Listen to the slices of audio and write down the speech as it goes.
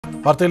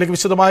വാർത്തയിലേക്ക്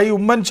വിശദമായി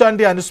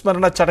ഉമ്മൻചാണ്ടി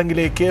അനുസ്മരണ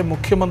ചടങ്ങിലേക്ക്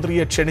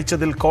മുഖ്യമന്ത്രിയെ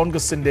ക്ഷണിച്ചതിൽ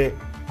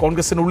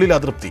കോൺഗ്രസിനുള്ളിൽ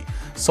അതൃപ്തി.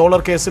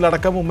 സോളർ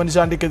കേസിലടക്കം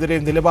ഉമ്മൻചാണ്ടിക്കെതിരെ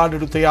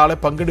നിലപാടെടുത്തയാളെ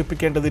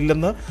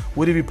പങ്കെടുപ്പിക്കേണ്ടതില്ലെന്ന്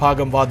ഒരു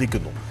വിഭാഗം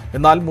വാദിക്കുന്നു.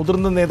 എന്നാൽ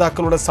മുതിർന്ന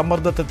നേതാക്കളുടെ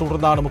സമ്മർദ്ദത്തെ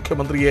തുടർന്നാണ്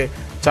മുഖ്യമന്ത്രിയെ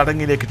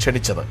ചടങ്ങിലേക്ക്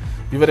ക്ഷണിച്ചത്.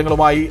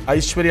 വിവരങ്ങളുമായി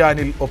ഐശ്വര്യ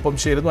അനിൽ ഒപ്പം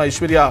ചേരുന്നു.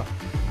 ഐശ്വര്യ,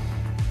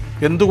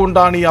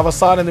 എന്തുകൊണ്ടാണ് ഈ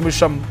അവസാന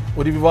നിമിഷം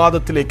ഒരു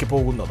വിവാദത്തിലേക്ക്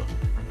പോകുന്നത്?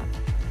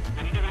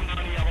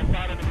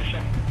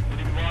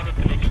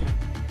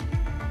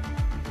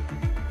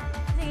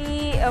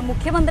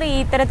 മുഖ്യമന്ത്രി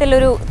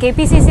ഇത്തരത്തിലൊരു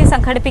KPCC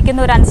സംഘടിപ്പിക്കുന്ന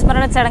ഒരു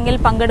അനുസ്മരണ ചടങ്ങിൽ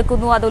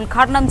പങ്കെടുക്കുന്നു, അത്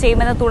ഉദ്ഘാടനം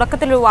ചെയ്യുമെന്ന്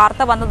തുടക്കത്തിലൊരു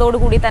വാർത്ത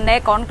വന്നതോടുകൂടി തന്നെ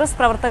കോൺഗ്രസ്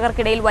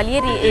പ്രവർത്തകർക്കിടയിൽ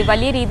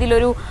വലിയ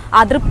രീതിയിലൊരു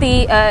അതൃപ്തി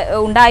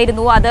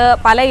ഉണ്ടായിരുന്നു. അത്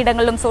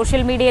പലയിടങ്ങളിലും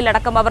സോഷ്യൽ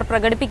മീഡിയയിലടക്കം അവർ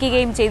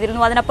പ്രകടിപ്പിക്കുകയും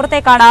ചെയ്തിരുന്നു.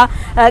 അതിനപ്പുറത്തേക്കാണ്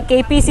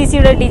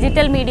KPCCയുടെ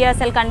ഡിജിറ്റൽ മീഡിയ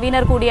സെൽ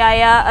കൺവീനർ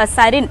കൂടിയായ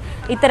സരിൻ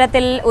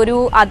ഇത്തരത്തിൽ ഒരു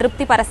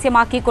അതൃപ്തി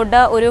പരസ്യമാക്കിക്കൊണ്ട്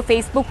ഒരു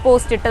ഫേസ്ബുക്ക്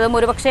പോസ്റ്റ് ഇട്ടതും.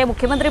 ഒരുപക്ഷെ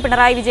മുഖ്യമന്ത്രി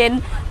പിണറായി വിജയൻ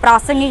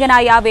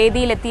പ്രാസംഗികനായി ആ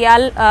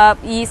വേദിയിലെത്തിയാൽ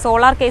ഈ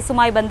സോളാർ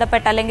കേസുമായി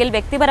ബന്ധപ്പെട്ട് അല്ലെങ്കിൽ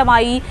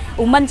വ്യക്തിപരമായി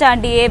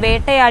ഉമ്മൻചാണ്ടിയെ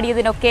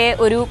വേട്ടയാടിയതിനൊക്കെ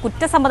ഒരു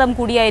കുറ്റസമ്മതം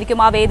കൂടിയായിരിക്കും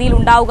ആ വേദിയിൽ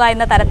ഉണ്ടാവുക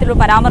എന്ന തരത്തിലുള്ള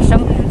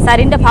പരാമർശം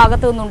സരിന്റെ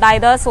ഭാഗത്തു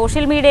നിന്നുണ്ടായത്.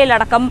 സോഷ്യൽ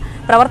മീഡിയയിലടക്കം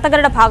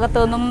പ്രവർത്തകരുടെ ഭാഗത്തു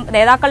നിന്നും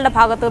നേതാക്കളുടെ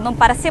ഭാഗത്തു നിന്നും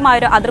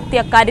പരസ്യമായൊരു അതൃപ്തി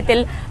അക്കാര്യത്തിൽ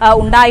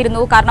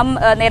ഉണ്ടായിരുന്നു. കാരണം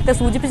നേരത്തെ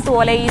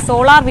സൂചിപ്പിച്ചതുപോലെ ഈ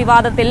സോളാർ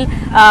വിവാദത്തിൽ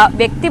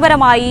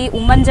വ്യക്തിപരമായി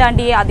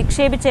ഉമ്മൻചാണ്ടിയെ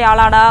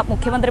അധിക്ഷേപിച്ചയാളാണ്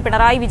മുഖ്യമന്ത്രി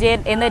പിണറായി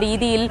വിജയൻ എന്ന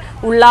രീതിയിൽ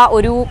ഉള്ള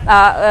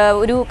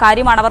ഒരു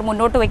കാര്യമാണ് അവർ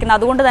മുന്നോട്ട് വയ്ക്കുന്നത്.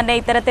 അതുകൊണ്ട് തന്നെ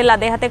ഇത്തരത്തിൽ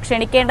അദ്ദേഹത്തെ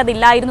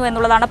ക്ഷണിക്കേണ്ടതില്ലായിരുന്നു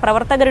എന്നുള്ളതാണ്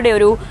പ്രവർത്തകരുടെ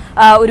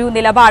ഒരു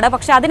നിലപാട്.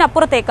 പക്ഷെ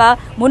അതിനപ്പുറത്തേക്ക്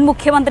മുൻ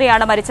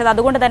മുഖ്യമന്ത്രിയാണ് മരിച്ചത്.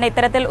 അതുകൊണ്ട് തന്നെ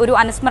ഇത്തരത്തിൽ ഒരു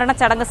അനുസ്മരണ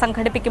ചടങ്ങ്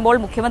സംഘടിപ്പിക്കുമ്പോൾ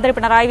മുഖ്യമന്ത്രി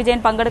പിണറായി വിജയൻ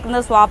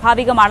പങ്കെടുക്കുന്നത്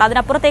സ്വാഭാവികമാണ്.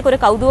 അതിനപ്പുറത്തേക്ക് ഒരു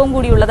കൗതുകം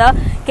കൂടിയുള്ളത്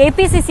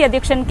KPCC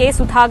അധ്യക്ഷൻ K.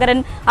 സുധാകരൻ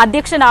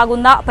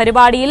അധ്യക്ഷനാകുന്ന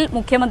പരിപാടിയിൽ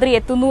മുഖ്യമന്ത്രി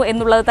എത്തുന്നു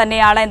എന്നുള്ളത്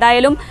തന്നെയാണ്.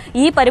 എന്തായാലും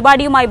ഈ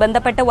പരിപാടിയുമായി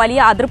ബന്ധപ്പെട്ട് വലിയ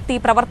അതൃപ്തി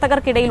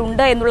പ്രവർത്തകർക്കിടയിൽ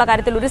ഉണ്ട് എന്നുള്ള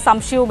കാര്യത്തിൽ ഒരു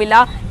സംശയവുമില്ല.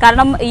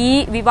 കാരണം ഈ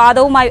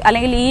വിവാദവുമായി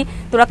അല്ലെങ്കിൽ ഈ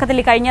തുടക്കത്തിൽ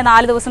കഴിഞ്ഞ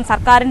 4 ദിവസം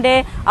സർക്കാരിന്റെ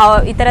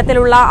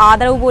ഇത്തരത്തിലുള്ള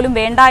ആദരവ് പോലും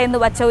വേണ്ട എന്ന്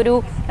വച്ച ഒരു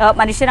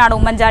മനുഷ്യനാണ്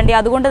ഉമ്മൻചാണ്ടി.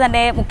 അതുകൊണ്ട്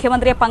തന്നെ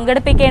മുഖ്യമന്ത്രിയെ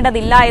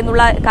പങ്കെടുപ്പിക്കേണ്ടതില്ല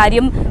എന്നുള്ള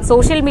കാര്യം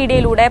സോഷ്യൽ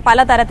മീഡിയയിലൂടെ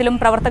പലതരത്തിലും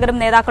പ്രവർത്തകരും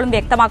നേതാക്കളും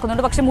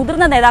വ്യക്തമാക്കുന്നുണ്ട്. പക്ഷേ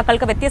മുതിർന്ന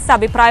നേതാക്കൾക്ക് വ്യത്യസ്ത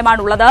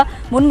അഭിപ്രായമാണുള്ളത്.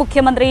 മുൻ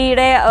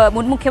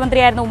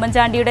മുഖ്യമന്ത്രിയായിരുന്ന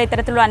ഉമ്മൻചാണ്ടിയുടെ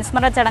ഇത്തരത്തിലുള്ള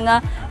അനുസ്മരണ ചടങ്ങ്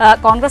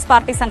കോൺഗ്രസ്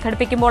പാർട്ടി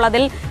സംഘടിപ്പിക്കുമ്പോൾ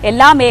അതിൽ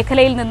എല്ലാ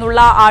മേഖലയിൽ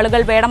നിന്നുള്ള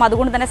ആളുകൾ വേണം.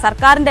 അതുകൊണ്ട് തന്നെ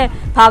സർക്കാരിന്റെ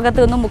ഭാഗത്തു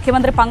നിന്നും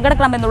മുഖ്യമന്ത്രി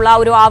പങ്കെടുക്കണമെന്നുള്ള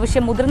ഒരു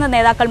ആവശ്യം മുതിർന്ന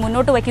നേതാക്കൾ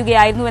മുന്നോട്ട്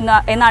വയ്ക്കുകയായിരുന്നു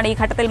എന്നാണ് ഈ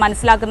ഘട്ടത്തിൽ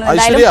മനസ്സിലാക്കുന്നത്.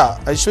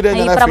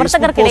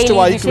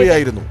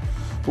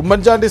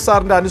 ഉമ്മൻചാണ്ടി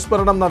സാറിന്റെ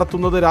അനുസ്മരണം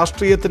നടത്തുന്നത്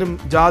രാഷ്ട്രീയത്തിനും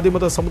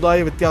ജാതിമത സമുദായ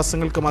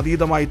വ്യത്യാസങ്ങൾക്കും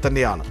അതീതമായി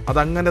തന്നെയാണ്.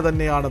 അതങ്ങനെ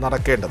തന്നെയാണ്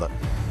നടക്കേണ്ടത്.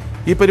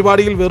 ഈ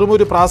പരിപാടിയിൽ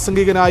വെറുമൊരു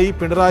പ്രാസംഗികനായി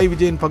പിണറായി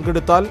വിജയൻ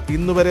പങ്കെടുത്താൽ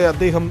ഇന്നുവരെ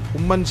അദ്ദേഹം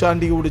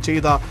ഉമ്മൻചാണ്ടിയോട്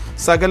ചെയ്ത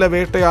സകല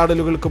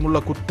വേട്ടയാടലുകൾക്കുമുള്ള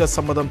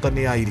കുറ്റസമ്മതം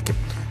തന്നെയായിരിക്കും.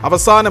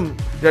 അവസാനം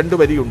 2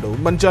 വരിയുണ്ട്.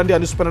 ഉമ്മൻചാണ്ടി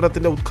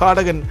അനുസ്മരണത്തിന്റെ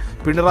ഉദ്ഘാടകൻ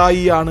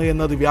പിണറായിയാണ്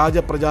എന്നത് വ്യാജ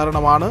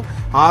പ്രചാരണമാണ്.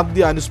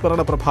 ആദ്യ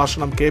അനുസ്മരണ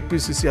പ്രഭാഷണം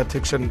KPCC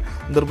അധ്യക്ഷൻ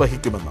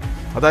നിർവഹിക്കുമെന്ന്.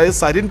 അതായത്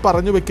സരിൻ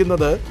പറഞ്ഞു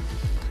വെക്കുന്നത്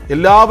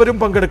എല്ലാവരും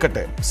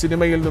പങ്കെടുക്കട്ടെ,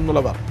 സിനിമയിൽ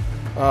നിന്നുള്ളവർ,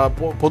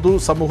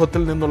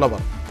 പൊതുസമൂഹത്തിൽ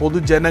നിന്നുള്ളവർ,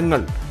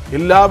 പൊതുജനങ്ങൾ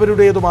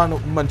എല്ലാവരുടേതുമാണ്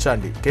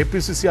ഉമ്മൻചാണ്ടി.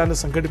 KPCC ആണ്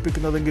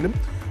സംഘടിപ്പിക്കുന്നതെങ്കിലും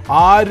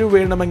ആരു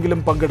വേണമെങ്കിലും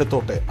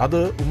പങ്കെടുത്തോട്ടെ, അത്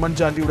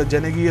ഉമ്മൻചാണ്ടിയുടെ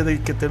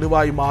ജനകീയതയ്ക്ക്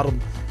തെളിവായി മാറും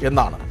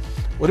എന്നാണ്.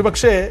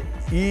 ഒരുപക്ഷെ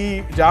ഈ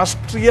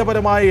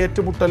രാഷ്ട്രീയപരമായ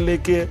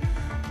ഏറ്റുമുട്ടലിലേക്ക്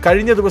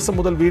കഴിഞ്ഞ ദിവസം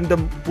മുതൽ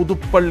വീണ്ടും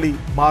പുതുപ്പള്ളി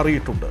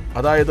മാറിയിട്ടുണ്ട്.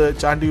 അതായത്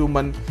ചാണ്ടി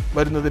ഉമ്മൻ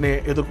വരുന്നതിനെ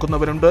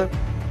എതിർക്കുന്നവരുണ്ട്.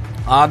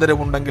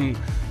 ആദരവുണ്ടെങ്കിൽ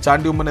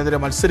ചാണ്ടി ഉമ്മനെതിരെ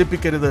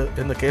മത്സരിപ്പിക്കരുത്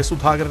എന്ന് K.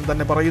 സുധാകരൻ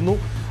തന്നെ പറയുന്നു.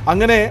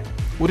 അങ്ങനെ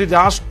ഒരു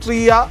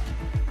രാഷ്ട്രീയ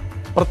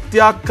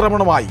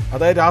പ്രത്യാക്രമണമായി,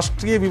 അതായത്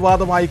രാഷ്ട്രീയ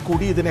വിവാദമായി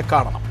കൂടി ഇതിനെ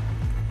കാണണം.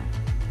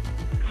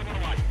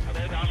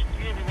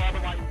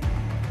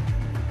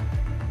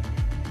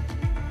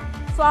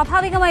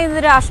 സ്വാഭാവികമായി ഇത്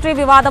രാഷ്ട്രീയ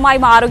വിവാദമായി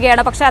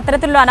മാറുകയാണ്. പക്ഷേ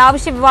അത്തരത്തിലുള്ള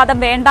അനാവശ്യ വിവാദം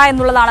വേണ്ട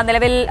എന്നുള്ളതാണ്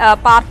നിലവിൽ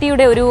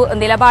പാർട്ടിയുടെ ഒരു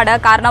നിലപാട്.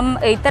 കാരണം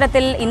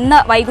ഇത്തരത്തിൽ ഇന്ന്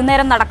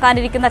വൈകുന്നേരം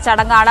നടക്കാനിരിക്കുന്ന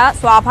ചടങ്ങാണ്.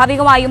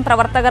 സ്വാഭാവികമായും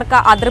പ്രവർത്തകർക്ക്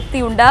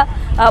അതൃപ്തിയുണ്ട്,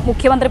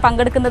 മുഖ്യമന്ത്രി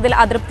പങ്കെടുക്കുന്നതിൽ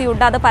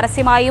അതൃപ്തിയുണ്ട്. അത്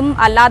പരസ്യമായും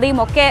അല്ലാതെയും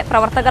ഒക്കെ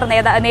പ്രവർത്തകർ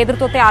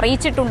നേതൃത്വത്തെ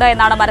അറിയിച്ചിട്ടുണ്ട്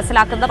എന്നാണ്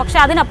മനസ്സിലാക്കുന്നത്. പക്ഷേ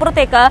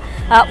അതിനപ്പുറത്തേക്ക്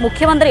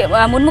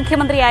മുൻ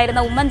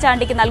മുഖ്യമന്ത്രിയായിരുന്ന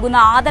ഉമ്മൻചാണ്ടിക്ക് നൽകുന്ന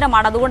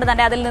ആദരമാണ്. അതുകൊണ്ട്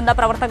തന്നെ അതിൽ നിന്ന്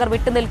പ്രവർത്തകർ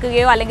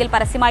വിട്ടുനിൽക്കുകയോ അല്ലെങ്കിൽ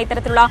പരസ്യമായി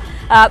ഇത്തരത്തിലുള്ള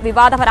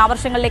വിവാദ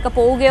പരാമർശങ്ങളിലേക്ക്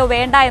പോവുകയോ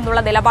വേണ്ട എന്നുള്ള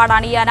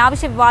നിലപാടാണ്. ഈ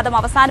അനാവശ്യ വിവാദം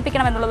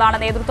അവസാനിപ്പിക്കണം എന്നുള്ളതാണ്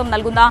നേതൃത്വം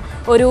നൽകുന്ന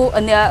ഒരു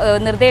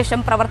നിർദ്ദേശം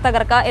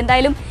പ്രവർത്തകർക്ക്.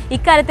 എന്തായാലും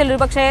ഇക്കാര്യത്തിൽ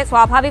ഒരുപക്ഷെ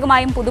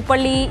സ്വാഭാവികമായും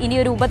പുതുപ്പള്ളി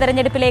ഇനിയൊരു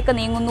ഉപതെരഞ്ഞെടുപ്പിലേക്ക്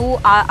നീങ്ങുന്നു.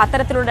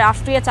 അത്തരത്തിലുള്ള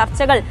രാഷ്ട്രീയ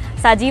ചർച്ചകൾ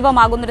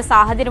സജീവമാകുന്നൊരു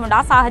സാഹചര്യമുണ്ട്.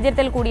 ആ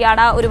സാഹചര്യത്തിൽ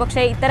കൂടിയാണ്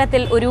ഒരുപക്ഷെ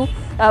ഇത്തരത്തിൽ ഒരു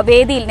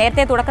വേദിയിൽ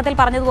നേരത്തെ തുടക്കത്തിൽ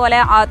പറഞ്ഞതുപോലെ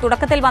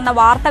തുടക്കത്തിൽ വന്ന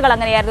വാർത്തകൾ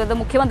അങ്ങനെയായിരുന്നു. ഇത്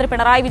മുഖ്യമന്ത്രി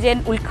പിണറായി വിജയൻ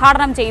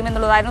ഉദ്ഘാടനം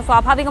ചെയ്യുമെന്നുള്ളതായിരുന്നു.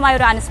 സ്വാഭാവികമായ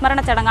ഒരു അനുസ്മരണ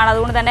ചടങ്ങാണ്.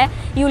 അതുകൊണ്ട് തന്നെ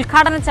ഈ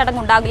ഉദ്ഘാടന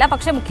ചടങ്ങ് ഉണ്ടാകില്ല.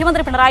 പക്ഷേ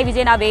മുഖ്യമന്ത്രി പിണറായി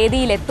വിജയൻ ആ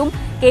വേദിയിലെത്തും.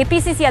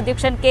 KPCC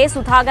അധ്യക്ഷൻ K.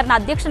 സുധാകരൻ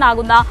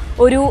അധ്യക്ഷനാകുന്ന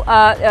ഒരു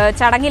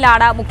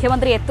ചടങ്ങിലാണ്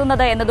മുഖ്യമന്ത്രി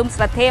എത്തുന്നത് എന്നതും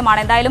ശ്രദ്ധേയമാണ്.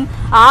 എന്തായാലും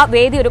ആ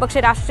വേദി ഒരുപക്ഷെ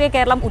രാഷ്ട്രീയ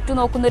കേരളം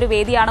ഉറ്റുനോക്കുന്ന ഒരു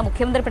വേദിയാണ്.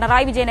 മുഖ്യമന്ത്രി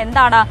പിണറായി വിജയൻ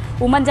എന്താണ്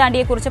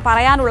ഉമ്മൻചാണ്ടിയെക്കുറിച്ച്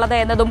പറയാനുള്ളത്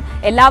എന്നതും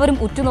എല്ലാവരും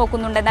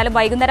ഉറ്റുനോക്കുന്നുണ്ട്. എന്നാലും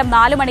വൈകുന്നേരം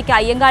 4 മണിക്ക്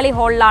അയ്യങ്കാളി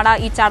ഹാളിലാണ്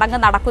ഈ ചടങ്ങ്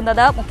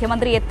നടക്കുന്നത്.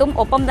 മുഖ്യമന്ത്രി എത്തും.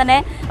 ഒപ്പം തന്നെ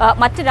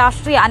മറ്റ്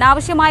രാഷ്ട്രീയ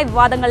അനാവശ്യമായ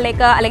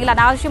വിവാദങ്ങളിലേക്ക് അല്ലെങ്കിൽ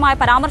അനാവശ്യമായ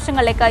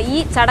പരാമർശങ്ങളിലേക്ക് ഈ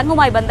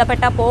ചടങ്ങുമായി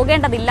ബന്ധപ്പെട്ട്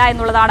പോകേണ്ടതില്ല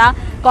എന്നുള്ളതാണ്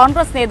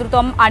കോൺഗ്രസ്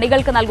നേതൃത്വം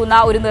അണികൾക്ക് നൽകുന്ന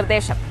ഒരു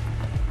നിർദ്ദേശം.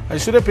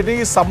 ഐശ്വര്യ, പിന്നെ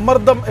ഈ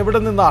സമ്മർദ്ദം എവിടെ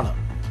നിന്നാണ്?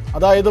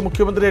 അതായത്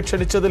മുഖ്യമന്ത്രിയെ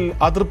ക്ഷണിച്ചതിൽ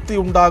അതൃപ്തി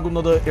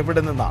ഉണ്ടാകുന്നത്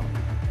എവിടെ നിന്നാണ്?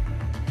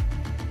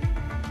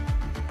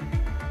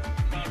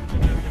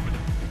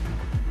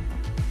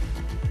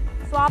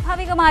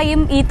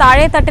 സ്വാഭാവികമായും ഈ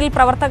താഴെത്തട്ടിൽ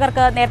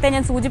പ്രവർത്തകർക്ക് നേരത്തെ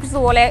ഞാൻ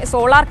സൂചിപ്പിച്ചതുപോലെ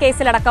സോളാർ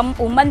കേസിലടക്കം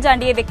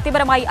ഉമ്മൻചാണ്ടിയെ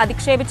വ്യക്തിപരമായി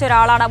അധിക്ഷേപിച്ച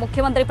ഒരാളാണ്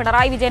മുഖ്യമന്ത്രി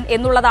പിണറായി വിജയൻ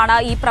എന്നുള്ളതാണ്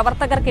ഈ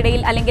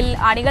പ്രവർത്തകർക്കിടയിൽ അല്ലെങ്കിൽ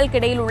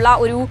അണികൾക്കിടയിലുള്ള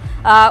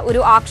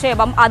ഒരു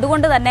ആക്ഷേപം.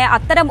 അതുകൊണ്ട് തന്നെ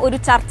അത്തരം ഒരു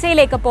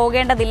ചർച്ചയിലേക്ക്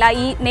പോകേണ്ടതില്ല.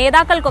 ഈ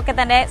നേതാക്കൾക്കൊക്കെ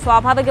തന്നെ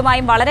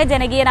സ്വാഭാവികമായും വളരെ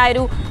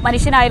ജനകീയനായൊരു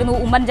മനുഷ്യനായിരുന്നു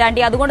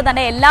ഉമ്മൻചാണ്ടി. അതുകൊണ്ട്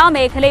തന്നെ എല്ലാ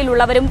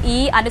മേഖലയിലുള്ളവരും ഈ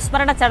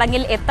അനുസ്മരണ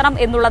ചടങ്ങിൽ എത്തണം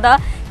എന്നുള്ളത്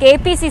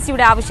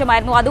KPCCയുടെ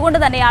ആവശ്യമായിരുന്നു. അതുകൊണ്ട്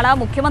തന്നെയാണ്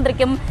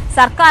മുഖ്യമന്ത്രിക്കും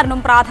സർക്കാരിനും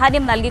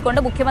പ്രാധാന്യം നൽകിക്കൊണ്ട്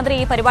മുഖ്യമന്ത്രി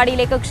ഈ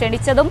പരിപാടിയിലേക്ക്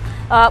ക്ഷണിച്ചതും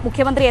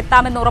മുഖ്യമന്ത്രി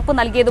എത്താമെന്ന് ഉറപ്പ്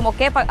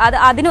നൽകിയതുമൊക്കെ.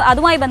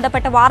 അതുമായി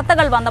ബന്ധപ്പെട്ട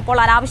വാർത്തകൾ വന്നപ്പോൾ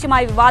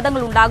അനാവശ്യമായ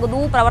വിവാദങ്ങൾ ഉണ്ടാകുന്നു.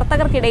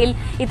 പ്രവർത്തകർക്കിടയിൽ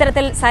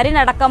ഇത്തരത്തിൽ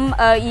സരിനടക്കം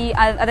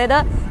അതായത്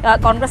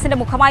കോൺഗ്രസിന്റെ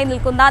മുഖമായി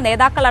നിൽക്കുന്ന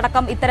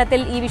നേതാക്കളടക്കം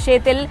ഇത്തരത്തിൽ ഈ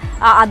വിഷയത്തിൽ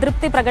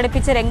അതൃപ്തി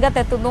പ്രകടിപ്പിച്ച്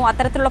രംഗത്തെത്തുന്നു.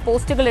 അത്തരത്തിലുള്ള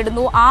പോസ്റ്റുകൾ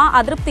ഇടുന്നു. ആ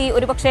അതൃപ്തി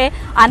ഒരുപക്ഷെ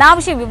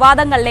അനാവശ്യ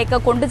വിവാദങ്ങളിലേക്ക്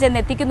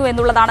കൊണ്ടുചെന്നെത്തിക്കുന്നു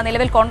എന്നുള്ളതാണ്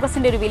നിലവിൽ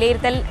കോൺഗ്രസിന്റെ ഒരു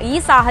വിലയിരുത്തൽ. ഈ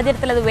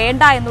സാഹചര്യത്തിൽ അത്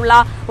വേണ്ട എന്നുള്ള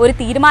ഒരു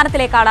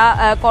തീരുമാനത്തിലേക്കാണ്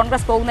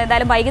കോൺഗ്രസ് പോകുന്നത്.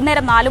 എന്തായാലും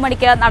വൈകുന്നേരം 4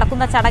 മണിക്ക്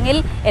നടക്കുന്ന ചടങ്ങിൽ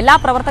എല്ലാ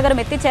പ്രവർത്തകരും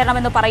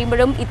എത്തിച്ചേരണമെന്ന്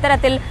പറയുമ്പോഴും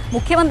ഇത്തരത്തിൽ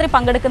മുഖ്യമന്ത്രി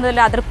പങ്കെടുക്കുന്നതിൽ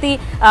അതൃപ്തി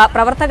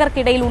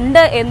പ്രവർത്തകർക്കിടയിൽ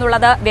ഉണ്ട്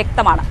എന്നുള്ളത്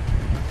വ്യക്തമാണ്.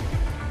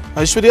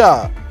 ഐശ്വര്യ,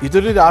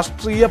 ഇതൊരു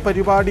രാഷ്ട്രീയ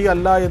പരിപാടി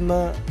അല്ല എന്ന്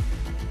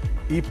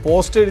ഈ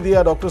പോസ്റ്റ്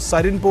എഴുതിയ ഡോക്ടർ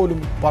സരിൻ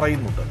പോലും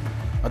പറയുന്നുണ്ട്.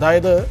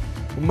 അതായത്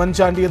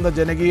ഉമ്മൻചാണ്ടി എന്ന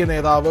ജനകീയ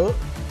നേതാവ്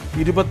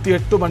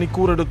 28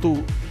 മണിക്കൂറെടുത്തു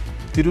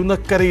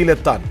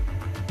തിരുനക്കരയിലെത്താൻ.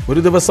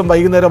 ഒരു ദിവസം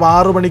വൈകുന്നേരം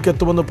 6 മണിക്ക്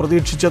എത്തുമെന്ന്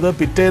പ്രതീക്ഷിച്ചത്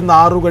പിറ്റേന്ന്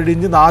 6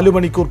 കഴിഞ്ഞ് 4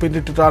 മണിക്കൂർ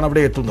പിന്നിട്ടിട്ടാണ്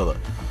അവിടെ എത്തുന്നത്.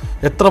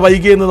 എത്ര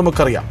വൈകിയെന്ന്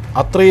നമുക്കറിയാം.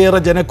 അത്രയേറെ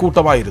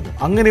ജനക്കൂട്ടമായിരുന്നു.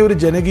 അങ്ങനെ ഒരു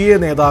ജനകീയ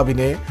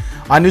നേതാവിനെ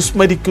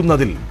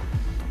അനുസ്മരിക്കുന്നതിൽ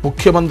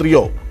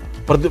മുഖ്യമന്ത്രിയോ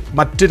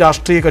മറ്റ്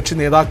രാഷ്ട്രീയ കക്ഷി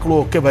നേതാക്കളോ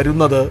ഒക്കെ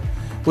വരുന്നത്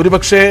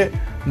ഒരുപക്ഷെ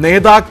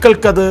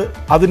നേതാക്കൾക്കത്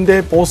അതിൻ്റെ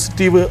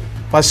പോസിറ്റീവ്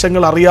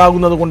വശങ്ങൾ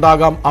അറിയാവുന്നത്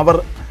കൊണ്ടാകാം അവർ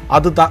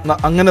അത്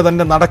അങ്ങനെ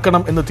തന്നെ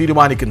നടക്കണം എന്ന്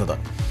തീരുമാനിക്കുന്നത്.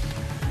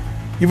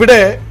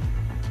 ഇവിടെ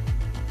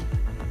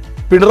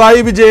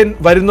പിണറായി വിജയൻ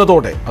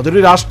വരുന്നതോടെ അതൊരു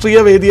രാഷ്ട്രീയ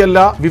വേദിയല്ല,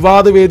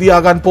 വിവാദ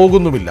വേദിയാകാൻ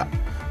പോകുന്നുമില്ല.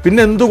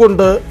 പിന്നെ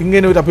എന്തുകൊണ്ട്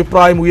ഇങ്ങനെ ഒരു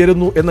അഭിപ്രായം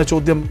ഉയരുന്നു എന്ന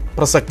ചോദ്യം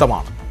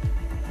പ്രസക്തമാണ്.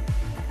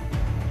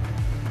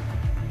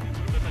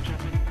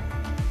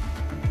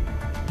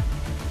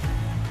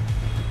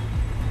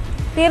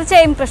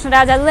 തീർച്ചയായും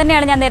കൃഷ്ണരാജ്,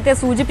 അതുതന്നെയാണ് ഞാൻ നേരത്തെ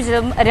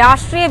സൂചിപ്പിച്ചതും.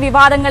 രാഷ്ട്രീയ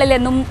വിവാദങ്ങളിൽ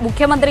നിന്നും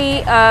മുഖ്യമന്ത്രി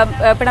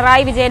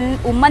പിണറായി വിജയൻ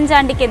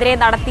ഉമ്മൻചാണ്ടിക്കെതിരെ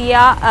നടത്തിയ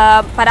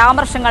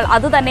പരാമർശങ്ങൾ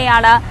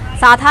അതുതന്നെയാണ്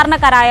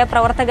സാധാരണക്കാരായ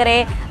പ്രവർത്തകരെ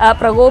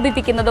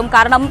പ്രകോപിപ്പിക്കുന്നതും.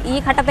 കാരണം ഈ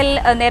ഘട്ടത്തിൽ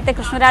നേരത്തെ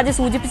കൃഷ്ണരാജ്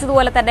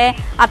സൂചിപ്പിച്ചതുപോലെ തന്നെ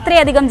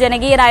അത്രയധികം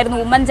ജനകീയനായിരുന്നു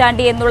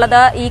ഉമ്മൻചാണ്ടി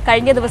എന്നുള്ളത് ഈ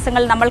കഴിഞ്ഞ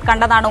ദിവസങ്ങളിൽ നമ്മൾ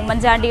കണ്ടതാണ്.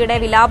 ഉമ്മൻചാണ്ടിയുടെ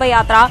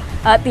വിലാപയാത്ര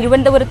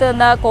തിരുവനന്തപുരത്ത്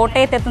നിന്ന്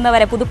കോട്ടയത്ത്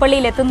എത്തുന്നവരെ,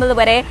 പുതുപ്പള്ളിയിൽ എത്തുന്നത്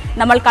വരെ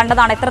നമ്മൾ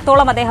കണ്ടതാണ്.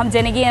 എത്രത്തോളം അദ്ദേഹം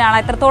ജനകീയനാണ്,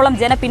 എത്രത്തോളം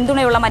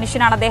ജനപിന്തുണയുള്ള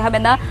മനുഷ്യനാണ് അദ്ദേഹം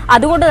എന്ന്.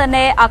 അതുകൊണ്ട്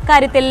തന്നെ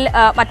അക്കാര്യത്തിൽ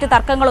മറ്റ്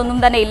തർക്കങ്ങളൊന്നും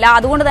തന്നെ ഇല്ല.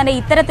 അതുകൊണ്ട് തന്നെ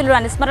ഇത്തരത്തിലൊരു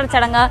അനുസ്മരണ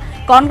ചടങ്ങ്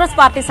കോൺഗ്രസ്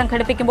പാർട്ടി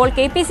സംഘടിപ്പിക്കുമ്പോൾ,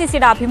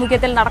 KPCCയുടെ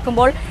ആഭിമുഖ്യത്തിൽ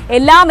നടക്കുമ്പോൾ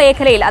എല്ലാ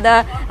മേഖലയിൽ, അത്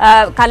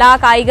കലാ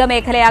കായിക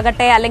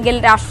മേഖലയാകട്ടെ അല്ലെങ്കിൽ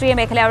രാഷ്ട്രീയ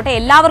മേഖലയാകട്ടെ,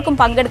 എല്ലാവർക്കും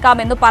പങ്കെടുക്കാം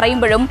എന്ന്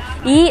പറയുമ്പോഴും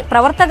ഈ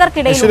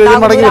പ്രവർത്തകർക്കിടയിൽ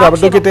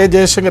അഡ്വക്കേറ്റ്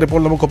ജയശങ്കർ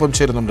ഇപ്പോൾ നമുക്കൊപ്പം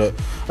ചേരുന്നുണ്ട്.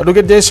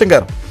 അഡ്വക്കേറ്റ്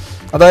ജയശങ്കർ,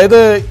 അതായത്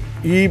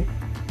ഈ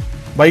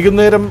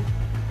വൈകുന്നേരം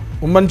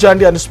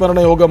ഉമ്മൻചാണ്ടി അനുസ്മരണ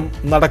യോഗം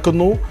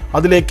നടക്കുന്നു.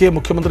 അതിലേക്ക്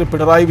മുഖ്യമന്ത്രി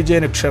പിണറായി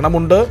വിജയന്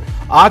ക്ഷണമുണ്ട്.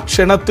 ആ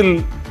ക്ഷണത്തിൽ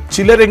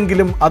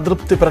ചിലരെങ്കിലും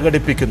അതൃപ്തി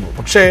പ്രകടിപ്പിക്കുന്നു.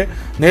 പക്ഷേ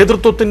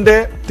നേതൃത്വത്തിൻ്റെ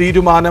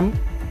തീരുമാനം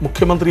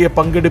മുഖ്യമന്ത്രിയെ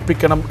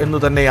പങ്കെടുപ്പിക്കണം എന്ന്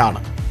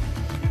തന്നെയാണ്.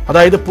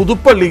 അതായത്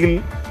പുതുപ്പള്ളിയിൽ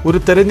ഒരു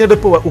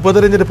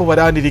ഉപതെരഞ്ഞെടുപ്പ്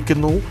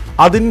വരാനിരിക്കുന്നു.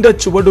 അതിൻ്റെ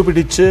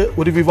ചുവടുപിടിച്ച്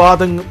ഒരു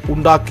വിവാദം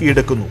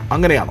ഉണ്ടാക്കിയെടുക്കുന്നു.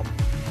 അങ്ങനെയാണോ?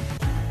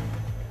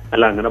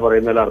 അല്ല, അങ്ങനെ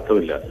പറയുന്നതിൽ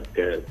അർത്ഥമില്ല.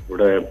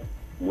 ഇവിടെ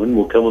മുൻ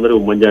മുഖ്യമന്ത്രി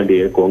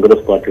ഉമ്മൻചാണ്ടിയെ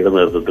കോൺഗ്രസ് പാർട്ടിയുടെ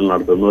നേതൃത്വത്തിൽ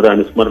നടത്തുന്ന ഒരു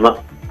അനുസ്മരണ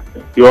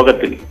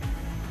യോഗത്തിൽ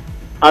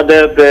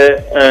അദ്ദേഹത്തെ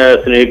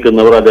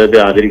സ്നേഹിക്കുന്നവർ, അദ്ദേഹത്തെ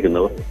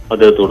ആദരിക്കുന്നവർ,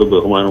 അദ്ദേഹത്തോട്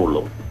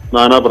ബഹുമാനമുള്ളവർ,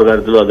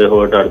 നാനാപ്രകാരത്തിലും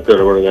അദ്ദേഹമായിട്ട്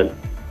അടുത്തിടപഴകാൻ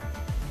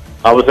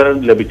അവസരം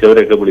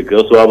ലഭിച്ചവരെയൊക്കെ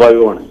വിളിക്കുക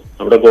സ്വാഭാവികമാണ്.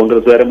 അവിടെ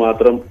കോൺഗ്രസ്സുകാരെ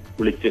മാത്രം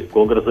വിളിച്ച്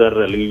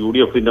കോൺഗ്രസ്സുകാരുടെ അല്ലെങ്കിൽ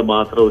UDFന്റെ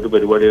മാത്രം ഒരു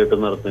പരിപാടിയായിട്ട്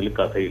നടത്തുന്നതിൽ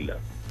കഥയില്ല.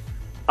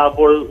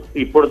 അപ്പോൾ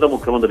ഇപ്പോഴത്തെ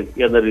മുഖ്യമന്ത്രി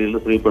എന്ന രീതിയിൽ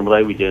ശ്രീ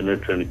പിണറായി വിജയനെ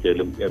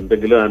ക്ഷണിച്ചാലും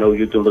എന്തെങ്കിലും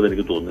അനൗചിത്യമുണ്ടെന്ന്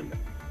എനിക്ക് തോന്നുന്നില്ല.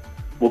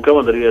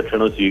 മുഖ്യമന്ത്രി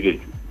ക്ഷണം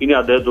സ്വീകരിച്ചു. ഇനി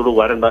അദ്ദേഹത്തോട്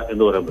വരണ്ട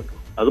എന്ന് പറയാൻ പറ്റും?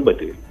 അതും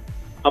പറ്റില്ല.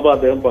 അപ്പൊ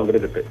അദ്ദേഹം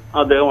പങ്കെടുക്കട്ടെ,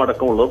 അദ്ദേഹം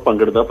അടക്കമുള്ളവർ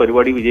പങ്കെടുത്ത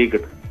പരിപാടി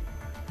വിജയിക്കട്ടെ.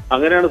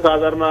 അങ്ങനെയാണ്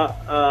സാധാരണ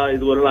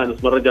ഇതുപോലുള്ള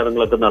അനുസ്മരണ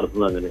ചടങ്ങുകളൊക്കെ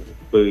നടത്തുന്നത്. അങ്ങനെ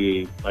ഇപ്പൊ ഈ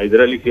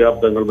ഹൈദരാലി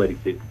ശിഹാബ് തങ്ങൾ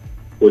മരിച്ച്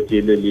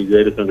കൊച്ചിയിലെ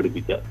ലീഗുകാർ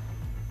സംഘടിപ്പിച്ച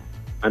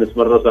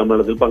അനുസ്മരണ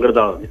സമ്മേളനത്തിൽ പങ്കെടുത്ത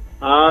ആളാണ്.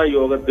 ആ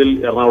യോഗത്തിൽ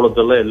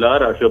എറണാകുളത്തുള്ള എല്ലാ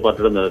രാഷ്ട്രീയ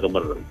പാർട്ടിയുടെ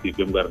നേതാക്കന്മാരുണ്ടായിരുന്നു.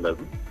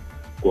 CPM-കാരുണ്ടായിരുന്നു,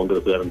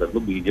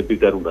 കോൺഗ്രസ്സുകാരുണ്ടായിരുന്നു,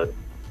 BJP-ക്കാരുണ്ടായിരുന്നു,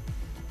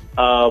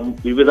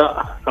 വിവിധ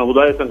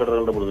സമുദായ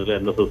സംഘടനകളുടെ പ്രതിനിധികൾ,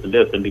 NSSന്റെ,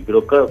 SNDP-യുടെ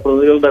ഒക്കെ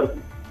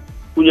പ്രതിനിധികളുണ്ടായിരുന്നു,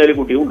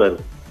 കുഞ്ഞാലിക്കുട്ടിയും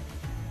ഉണ്ടായിരുന്നു.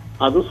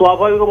 അത്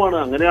സ്വാഭാവികമാണ്.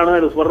 അങ്ങനെയാണ്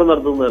അനുസ്മരണം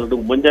നടത്തുന്നത്. അല്ലാണ്ട്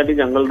ഉമ്മൻചാണ്ടി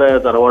ഞങ്ങളുടെ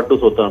തറവാട്ട്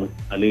സ്വത്താണ്,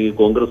 അല്ലെങ്കിൽ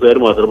കോൺഗ്രസ്സുകാർ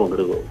മാത്രമേ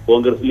പങ്കെടുക്കാവൂ,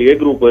 കോൺഗ്രസിൽ A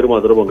ഗ്രൂപ്പുകാർ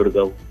മാത്രമേ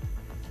പങ്കെടുക്കാവൂ,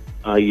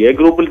 A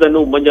ഗ്രൂപ്പിൽ തന്നെ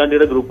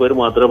ഉമ്മൻചാണ്ടിയുടെ ഗ്രൂപ്പുകാർ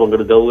മാത്രമേ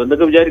പങ്കെടുക്കാവൂ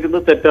എന്നൊക്കെ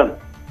വിചാരിക്കുന്നത് തെറ്റാണ്.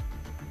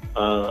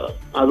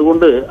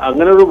 അതുകൊണ്ട്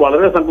അങ്ങനെ ഒരു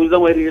വളരെ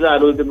സങ്കുചിതമായ രീതിയിൽ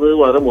ആലോചിക്കുന്നത്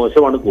വളരെ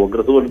മോശമാണ്.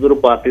 കോൺഗ്രസ് പോലത്തെ ഒരു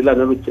പാർട്ടിയിൽ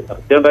അങ്ങനെ ഒരു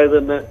ചർച്ച ഉണ്ടായത്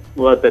തന്നെ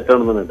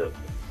തെറ്റാണെന്നാണ് എൻ്റെ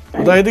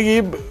അഭിപ്രായം. അതായത്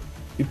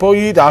ഇപ്പോൾ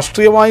ഈ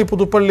രാഷ്ട്രീയമായി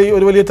പുതുപ്പള്ളി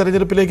ഒരു വലിയ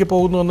തെരഞ്ഞെടുപ്പിലേക്ക്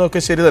പോകുന്നു എന്നൊക്കെ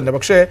ശരി തന്നെ.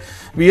 പക്ഷേ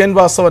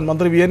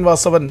മന്ത്രി വി എൻ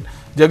വാസവൻ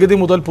ജഗതി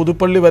മുതൽ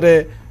പുതുപ്പള്ളി വരെ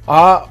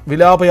ആ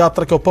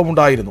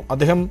വിലാപയാത്രയ്ക്കൊപ്പമുണ്ടായിരുന്നു.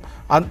 അദ്ദേഹം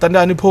തൻ്റെ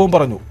അനുഭവം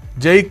പറഞ്ഞു.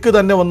 ജയ്ക്ക്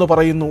തന്നെ വന്ന്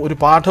പറയുന്നു ഒരു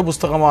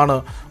പാഠപുസ്തകമാണ്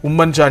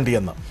ഉമ്മൻചാണ്ടി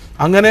എന്ന്.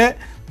 അങ്ങനെ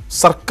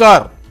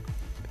സർക്കാർ,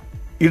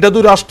 ഇടതു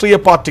രാഷ്ട്രീയ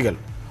പാർട്ടികൾ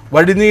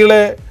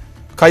വഴിനീളെ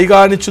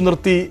കൈകാണിച്ചു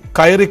നിർത്തി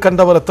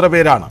കയറിക്കണ്ടവർ എത്ര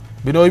പേരാണ്.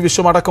 ബിനോയ്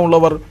വിശ്വം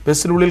അടക്കമുള്ളവർ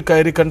ബസ്സിനുള്ളിൽ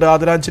കയറിക്കണ്ട്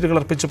ആദരാഞ്ജലികൾ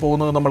അർപ്പിച്ച്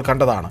പോകുന്നത് നമ്മൾ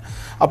കണ്ടതാണ്.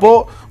 അപ്പോൾ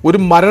ഒരു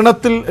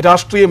മരണത്തിൽ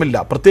രാഷ്ട്രീയമില്ല,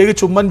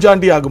 പ്രത്യേകിച്ച്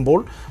ഉമ്മൻചാണ്ടിയാകുമ്പോൾ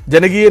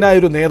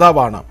ജനകീയനായൊരു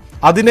നേതാവാണ്.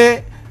 അതിനെ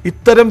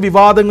ഇത്തരം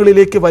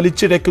വിവാദങ്ങളിലേക്ക്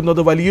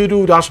വലിച്ചിഴക്കുന്നത് വലിയൊരു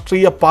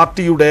രാഷ്ട്രീയ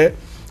പാർട്ടിയുടെ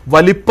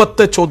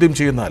വലിപ്പത്തെ ചോദ്യം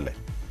ചെയ്യുന്നതല്ലേ?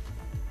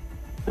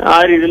 ആ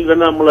രീതിയിൽ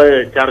തന്നെ നമ്മൾ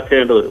ചർച്ച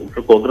ചെയ്യേണ്ടി വരും.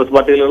 പക്ഷെ കോൺഗ്രസ്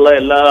പാർട്ടിയിലുള്ള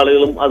എല്ലാ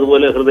ആളുകളും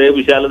അതുപോലെ ഹൃദയ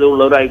വിശാലത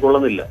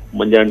ഉള്ളവരായിക്കൊള്ളുന്നില്ല.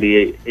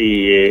 ഉമ്മൻചാണ്ടിയെ ഈ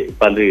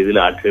പല രീതിയിൽ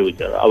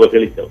ആക്ഷേപിച്ചത്,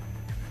 അവഹേളിച്ചത്,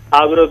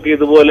 അവരൊക്കെ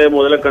ഇതുപോലെ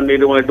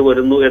മുതലക്കണ്ണീരുമായിട്ട്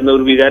വരുന്നു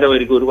എന്നൊരു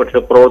വികാരമായിരിക്കും ഒരു പക്ഷെ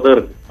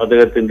പ്രവർത്തകർക്ക്,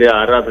 അദ്ദേഹത്തിന്റെ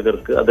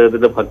ആരാധകർക്ക്,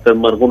 അദ്ദേഹത്തിന്റെ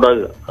ഭക്തന്മാർക്ക്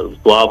ഉണ്ടാകുക. അത്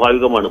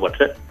സ്വാഭാവികമാണ്.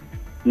 പക്ഷെ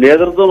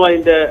നേതൃത്വം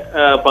അതിന്റെ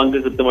പങ്ക്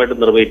കൃത്യമായിട്ട്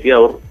നിറവേറ്റി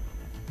അവർ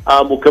ആ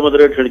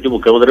മുഖ്യമന്ത്രിയെ ക്ഷണിച്ചു.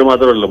 മുഖ്യമന്ത്രി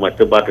മാത്രമല്ല,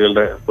 മറ്റു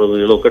പാർട്ടികളുടെ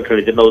പ്രതിനിധികളൊക്കെ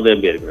ക്ഷണിച്ചിട്ടുണ്ടാവുന്ന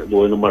ഞാൻ വിചാരിക്കുന്നത്.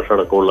 ഗോവിന്ദൻ മാഷ്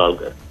അടക്കമുള്ള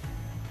ആൾക്കാർ,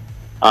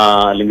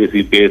 അല്ലെങ്കിൽ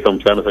CPI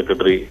സംസ്ഥാന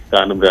സെക്രട്ടറി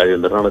കാനം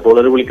രാജേന്ദ്രൻ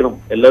അടക്കമുള്ളവരെ വിളിക്കണം,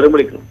 എല്ലാവരും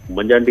വിളിക്കണം.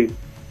 ഉമ്മൻചാണ്ടി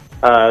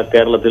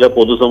കേരളത്തിലെ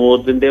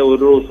പൊതുസമൂഹത്തിന്റെ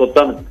ഒരു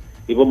സ്വത്താണ്.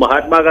 ഇപ്പൊ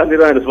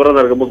മഹാത്മാഗാന്ധിയുടെ അനുസ്മരണം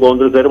നടക്കുമ്പോൾ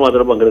കോൺഗ്രസ്സുകാർ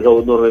മാത്രം പങ്കെടുക്കാവൂ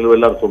എന്ന് പറഞ്ഞാൽ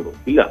വല്ല അർത്ഥമുണ്ടോ?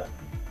 ഇല്ല.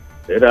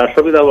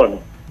 രാഷ്ട്രപിതാവാണ്,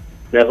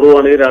 നെഹ്റു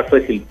ആണെങ്കിൽ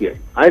രാഷ്ട്രശില്പിയാണ്.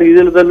 ആ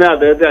രീതിയിൽ തന്നെ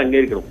അദ്ദേഹത്തെ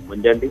അംഗീകരിക്കണം.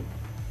 ഉമ്മൻചാണ്ടി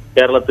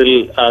കേരളത്തിൽ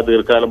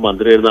ദീർഘകാലം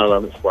മന്ത്രിയായിരുന്ന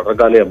ആളാണ്,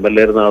 വളരെക്കാലം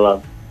MLA ആയിരുന്ന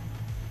ആളാണ്,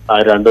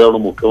 2 തവണ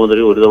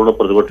മുഖ്യമന്ത്രി, 1 തവണ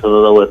പ്രതിപക്ഷ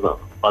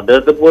നേതാവായിരുന്നതാണ്.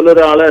 അദ്ദേഹത്തെ പോലെ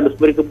ഒരാളെ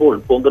അനുസ്മരിക്കുമ്പോൾ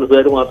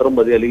കോൺഗ്രസ്സുകാർ മാത്രം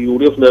മതി, അല്ലെങ്കിൽ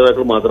UDF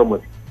നേതാക്കൾ മാത്രം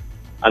മതി,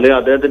 അല്ലെങ്കിൽ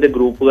അദ്ദേഹത്തിന്റെ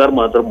ഗ്രൂപ്പുകാർ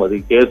മാത്രം മതി,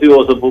 KC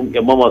ജോസഫും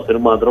MM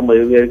ഹസനും മാത്രം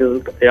മതി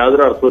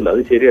യാതൊരു അർത്ഥമില്ല.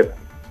 അത് ശരിയല്ല.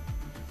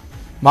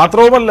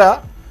 മാത്രവുമല്ല,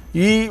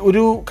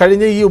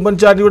 കഴിഞ്ഞ ഈ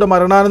ഉമ്മൻചാണ്ടിയുടെ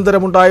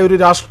മരണാനന്തരമുണ്ടായ ഒരു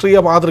രാഷ്ട്രീയ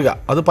മാതൃക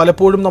അത്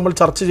പലപ്പോഴും നമ്മൾ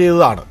ചർച്ച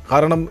ചെയ്തതാണ്.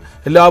 കാരണം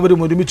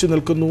എല്ലാവരും ഒരുമിച്ച്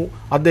നിൽക്കുന്നു,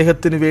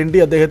 അദ്ദേഹത്തിന് വേണ്ടി,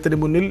 അദ്ദേഹത്തിന്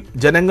മുന്നിൽ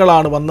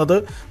ജനങ്ങളാണ് വന്നത്,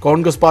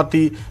 കോൺഗ്രസ്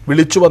പാർട്ടി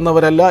വിളിച്ചു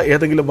വന്നവരല്ല,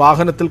 ഏതെങ്കിലും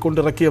വാഹനത്തിൽ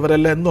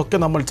കൊണ്ടിറക്കിയവരല്ല എന്നൊക്കെ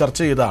നമ്മൾ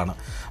ചർച്ച ചെയ്തതാണ്.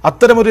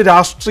 അത്തരമൊരു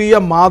രാഷ്ട്രീയ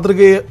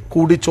മാതൃകയെ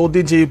കൂടി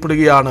ചോദ്യം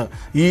ചെയ്യപ്പെടുകയാണ്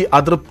ഈ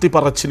അതൃപ്തി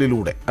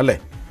പറച്ചിലിലൂടെ, അല്ലേ?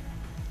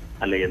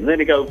 അല്ല എന്ന്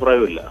എനിക്ക്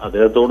അഭിപ്രായമില്ല.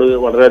 അദ്ദേഹത്തോട്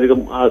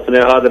വളരെയധികം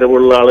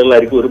സ്നേഹാദരവുള്ള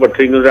ആളുകളായിരിക്കും ഒരു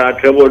പക്ഷേ ഇങ്ങനെ ഒരു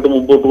ആക്ഷേപമായിട്ട്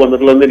മുമ്പോട്ട്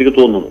വന്നിട്ടുള്ളതെന്ന് എനിക്ക്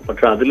തോന്നുന്നു.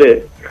 പക്ഷെ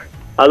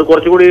അത്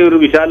കുറച്ചുകൂടി ഒരു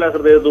വിശാല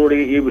ഹൃദയത്തോടെ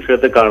ഈ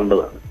വിഷയത്തെ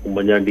കാണേണ്ടതാണ്.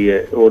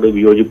 ഉമ്മൻചാണ്ടിയോട്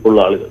വിയോജിപ്പുള്ള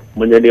ആളുകൾ,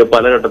 ഉമ്മൻചാണ്ടിയെ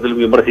പല ഘട്ടത്തിൽ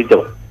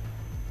വിമർശിച്ചവർ,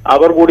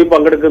 അവർ കൂടി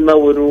പങ്കെടുക്കുന്ന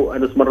ഒരു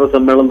അനുസ്മരണ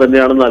സമ്മേളനം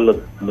തന്നെയാണ്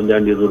നല്ലത്.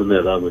 ഉമ്മൻചാണ്ടി എന്നൊരു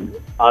നേതാവിന്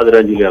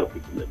ആദരാഞ്ജലി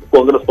അർപ്പിക്കുന്നതിന്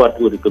കോൺഗ്രസ്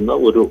പാർട്ടി ഒരുക്കുന്ന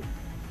ഒരു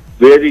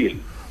വേദിയിൽ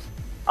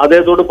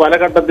അദ്ദേഹത്തോട് പല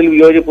ഘട്ടത്തിൽ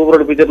വിയോജിപ്പ്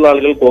പ്രകടിപ്പിച്ചിട്ടുള്ള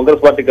ആളുകൾ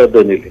കോൺഗ്രസ് പാർട്ടിക്കകത്ത്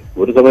തന്നെയില്ലേ?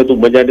 ഒരു സമയത്ത്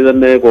ഉമ്മൻചാണ്ടി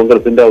തന്നെ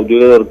കോൺഗ്രസിന്റെ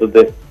ഔദ്യോഗിക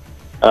നേതൃത്വത്തെ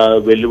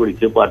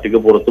വെല്ലുവിളിച്ച് പാർട്ടിക്ക്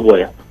പുറത്തു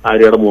പോയ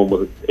ആര്യാട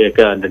മുഹമ്മദ്, AK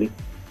ആന്റണി,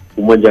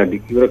 ഉമ്മൻചാണ്ടി,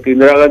 ഇവരൊക്കെ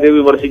ഇന്ദിരാഗാന്ധിയെ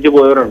വിമർശിച്ചു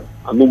പോയവരാണ്.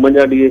 അന്ന്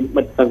ഉമ്മൻചാണ്ടിയെയും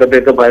മറ്റ്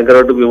സംഘത്തെയൊക്കെ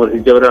ഭയങ്കരമായിട്ട്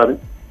വിമർശിച്ചവരാണ്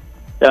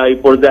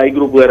ഇപ്പോഴത്തെ I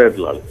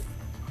ഗ്രൂപ്പുകാരായിട്ടുള്ള ആളുകൾ.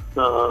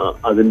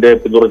 അതിന്റെ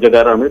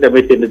പിന്തുണച്ചക്കാരാണ്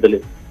രമേശ് ചെന്നിത്തല,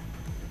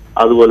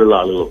 അതുപോലുള്ള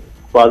ആളുകൾ.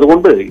 അപ്പൊ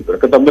അതുകൊണ്ട്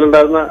ഇവരൊക്കെ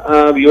തമ്മിലുണ്ടായിരുന്ന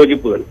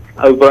വിയോജിപ്പുകൾ,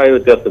 അഭിപ്രായ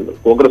വ്യത്യാസങ്ങൾ,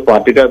 കോൺഗ്രസ്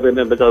പാർട്ടിക്കകത്ത്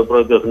തന്നെ എന്തൊക്കെ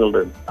അഭിപ്രായ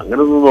വ്യത്യാസങ്ങളുണ്ട്,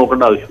 അങ്ങനെയൊന്നും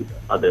നോക്കേണ്ട ആവശ്യമില്ല.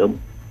 അദ്ദേഹം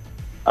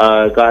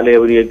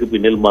കാലയവനിയേക്ക്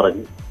പിന്നിൽ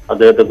മറഞ്ഞ്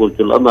അദ്ദേഹത്തെ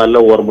കുറിച്ചുള്ള നല്ല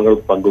ഓർമ്മകൾ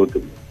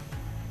പങ്കുവെക്കുന്നു,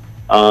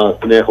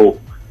 സ്നേഹവും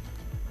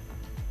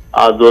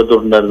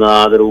അദ്ദേഹത്തോടുണ്ടായിരുന്ന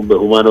ആദരവും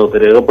ബഹുമാനവും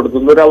ഒക്കെ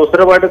രേഖപ്പെടുത്തുന്ന ഒരു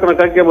അവസരമായിട്ട്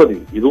കണക്കാക്കിയാൽ മതി.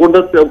 ഇതുകൊണ്ട്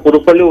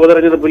പുതുപ്പള്ളി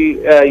ഉപതെരഞ്ഞെടുപ്പിൽ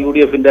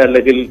UDFന്റെ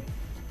അല്ലെങ്കിൽ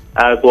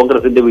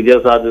കോൺഗ്രസിന്റെ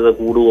വിജയസാധ്യത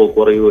കൂടുവോ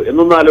കുറയുവോ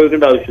എന്നൊന്നും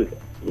ആലോചിക്കേണ്ട ആവശ്യമില്ല.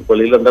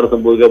 പുതുപ്പള്ളിയിൽ എന്താണ്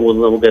സംഭവിക്കാൻ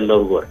പോകുന്നത് നമുക്ക്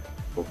എല്ലാവർക്കും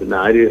അറിയാം. പിന്നെ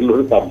ആ രീതിയിലുള്ള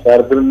ഒരു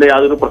സംസാരത്തിന്റെ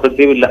യാതൊരു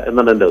പ്രസക്തിയുമില്ല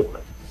എന്നാണ് എൻ്റെ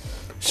അഭിപ്രായം.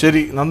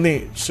 ശരി, നന്ദി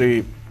ശ്രീ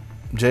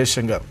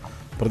ജയശങ്കർ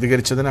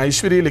പ്രതികരിച്ചതിന്.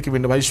 ഐശ്വര്യയിലേക്ക്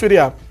വീണ്ടും.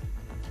 ഐശ്വര്യ,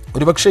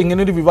 ഒരുപക്ഷെ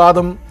ഇങ്ങനൊരു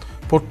വിവാദം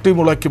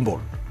പൊട്ടിമുളയ്ക്കുമ്പോൾ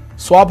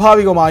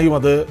സ്വാഭാവികമായും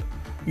അത്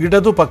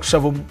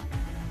ഇടതുപക്ഷവും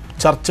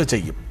ചർച്ച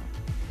ചെയ്യും.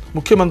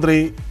 മുഖ്യമന്ത്രി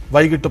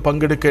വൈകിട്ട്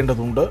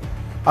പങ്കെടുക്കേണ്ടതുണ്ട്,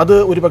 അത്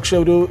ഒരുപക്ഷെ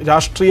ഒരു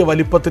രാഷ്ട്രീയ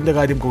വലിപ്പത്തിൻ്റെ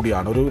കാര്യം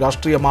കൂടിയാണ്, ഒരു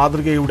രാഷ്ട്രീയ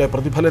മാതൃകയുടെ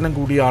പ്രതിഫലനം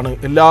കൂടിയാണ്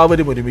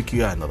എല്ലാവരും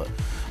ഒരുമിക്കുക എന്നത്.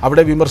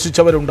 അവിടെ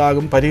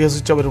വിമർശിച്ചവരുണ്ടാകും,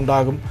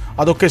 പരിഹസിച്ചവരുണ്ടാകും,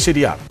 അതൊക്കെ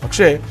ശരിയാണ്.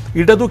 പക്ഷേ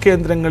ഇടതു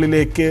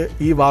കേന്ദ്രങ്ങളിലേക്ക്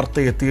ഈ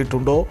വാർത്ത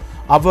എത്തിയിട്ടുണ്ടോ?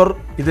 അവർ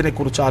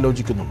ഇതിനെക്കുറിച്ച്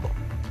ആലോചിക്കുന്നുണ്ടോ?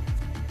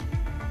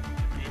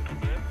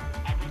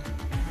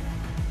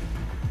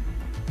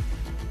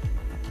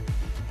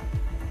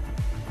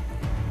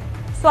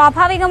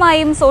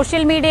 സ്വാഭാവികമായും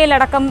സോഷ്യൽ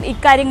മീഡിയയിലടക്കം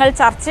ഇക്കാര്യങ്ങൾ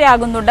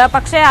ചർച്ചയാകുന്നുണ്ട്.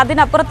 പക്ഷേ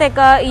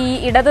അതിനപ്പുറത്തേക്ക് ഈ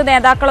ഇടത്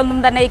നേതാക്കളൊന്നും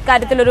തന്നെ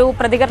ഇക്കാര്യത്തിലൊരു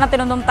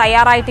പ്രതികരണത്തിനൊന്നും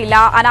തയ്യാറായിട്ടില്ല.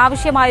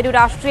 അനാവശ്യമായൊരു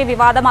രാഷ്ട്രീയ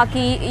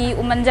വിവാദമാക്കി ഈ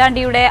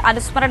ഉമ്മൻചാണ്ടിയുടെ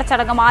അനുസ്മരണ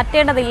ചടങ്ങ്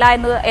മാറ്റേണ്ടതില്ല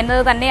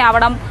എന്നത്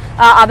തന്നെയാവണം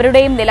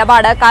അവരുടെയും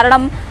നിലപാട്.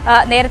 കാരണം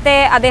നേരത്തെ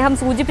അദ്ദേഹം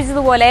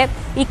സൂചിപ്പിച്ചതുപോലെ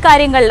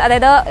ഇക്കാര്യങ്ങൾ,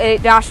 അതായത്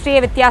രാഷ്ട്രീയ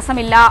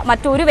വ്യത്യാസമില്ല,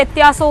 മറ്റൊരു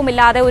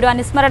വ്യത്യാസവുമില്ലാതെ ഒരു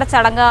അനുസ്മരണ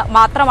ചടങ്ങ്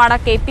മാത്രമാണ്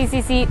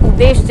KPCC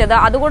ഉദ്ദേശിച്ചത്.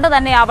 അതുകൊണ്ട്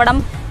തന്നെ ആവണം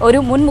ഒരു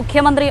മുൻ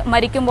മുഖ്യമന്ത്രി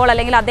മരിക്കുമ്പോൾ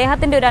അല്ലെങ്കിൽ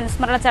അദ്ദേഹത്തിന്റെ ഒരു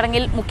അനുസ്മരണ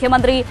ചടങ്ങിൽ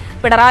മുഖ്യമന്ത്രി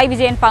പിണറായി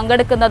വിജയൻ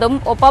പങ്കെടുക്കുന്നതും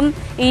ഒപ്പം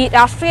ഈ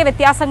രാഷ്ട്രീയ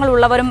വ്യത്യാസങ്ങൾ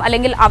ഉള്ളവരും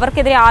അല്ലെങ്കിൽ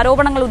അവർക്കെതിരെ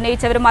ആരോപണങ്ങൾ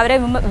ഉന്നയിച്ചവരും അവരെ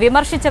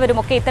വിമർശിച്ചവരും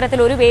ഒക്കെ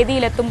ഇത്തരത്തിൽ ഒരു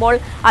വേദിയിലെത്തുമ്പോൾ,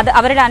 അത്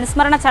അവരുടെ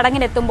അനുസ്മരണ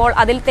ചടങ്ങിനെത്തുമ്പോൾ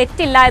അതിൽ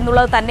തെറ്റില്ല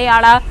എന്നുള്ളത്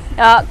തന്നെയാണ്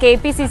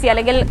KPCC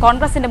അല്ലെങ്കിൽ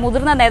കോൺഗ്രസിന്റെ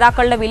മുതിർന്ന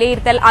നേതാക്കളുടെ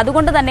വിലയിരുത്തൽ.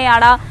 അതുകൊണ്ട്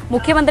തന്നെയാണ്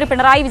മുഖ്യമന്ത്രി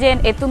പിണറായി വിജയൻ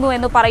എത്തുന്നു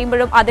എന്ന്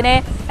പറയുമ്പോഴും അതിനെ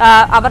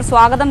അവർ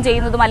സ്വാഗതം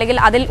ചെയ്യുന്നതും അല്ലെങ്കിൽ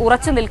അതിൽ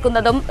ഉറച്ചു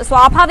നിൽക്കുന്നതും.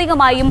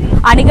 സ്വാഭാവികമായും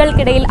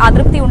അണികൾക്കിടയിൽ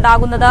അതൃപ്തി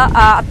ഉണ്ടാകുന്നത്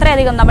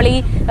അത്രയധികം നമ്മൾ ഈ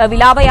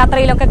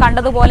വിലാപയാത്രയിലൊക്കെ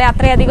കണ്ടതുപോലെ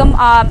അത്രയധികം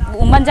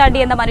ഉമ്മൻചാണ്ടി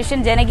എന്ന മനുഷ്യൻ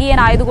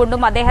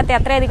ജനകീയനായതുകൊണ്ടും അദ്ദേഹത്തെ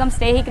അത്രയധികം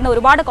സ്നേഹിക്കുന്ന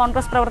ഒരുപാട്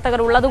കോൺഗ്രസ്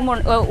പ്രവർത്തകർ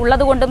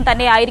ഉള്ളതുകൊണ്ടും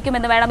തന്നെ ആയിരിക്കും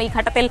എന്ന് വേണം ഈ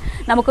ഘട്ടത്തിൽ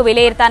നമുക്ക്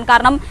വിലയിരുത്താൻ.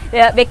 കാരണം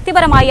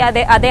വ്യക്തിപരമായി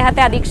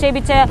അദ്ദേഹത്തെ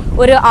അധിക്ഷേപിച്ച്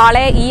ഒരു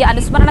ആളെ ഈ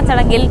അനുസ്മരണ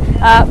ചടങ്ങിൽ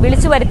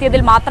വിളിച്ചു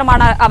വരുത്തിയതിൽ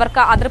മാത്രമാണ്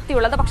അവർക്ക്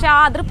അതൃപ്തിയുള്ളത്. പക്ഷെ ആ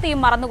അതൃപ്തിയും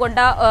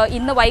മറന്നുകൊണ്ട്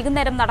ഇന്ന്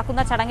വൈകുന്നേരം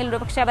നടക്കുന്ന ചടങ്ങിൽ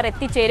ഒരുപക്ഷെ അവർ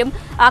എത്തിച്ചേരും.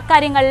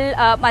 അക്കാര്യങ്ങൾ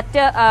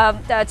മറ്റ്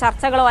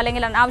ചർച്ചകളോ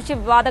അല്ലെങ്കിൽ അനാവശ്യ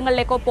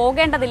വിവാദങ്ങളിലേക്കോ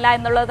പോകേണ്ടതില്ല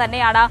എന്നുള്ളത്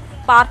തന്നെയാണ്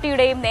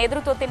പാർട്ടിയുടെയും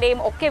നേതൃത്വത്തിന്റെയും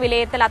ഒക്കെ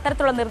വിലയിരുത്തൽ.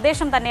 അത്തരത്തിലുള്ള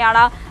നിർദ്ദേശം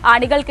തന്നെയാണ്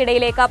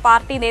അണികൾക്കിടയിലേക്ക്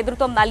പാർട്ടി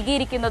നേതൃത്വം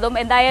നൽകിയിരിക്കുന്നതും.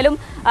 എന്തായാലും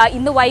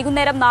ഇന്ന്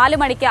വൈകുന്നേരം 4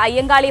 മണിക്ക്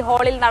അയ്യങ്കാളി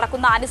ഹാളിൽ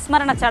നടക്കുന്ന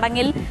അനുസ്മരണ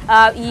ചടങ്ങിൽ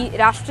ഈ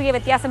രാഷ്ട്രീയ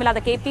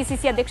വ്യത്യാസമില്ലാതെ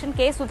KPCC അധ്യക്ഷൻ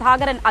K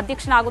സുധാകരൻ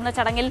അധ്യക്ഷനാകുന്ന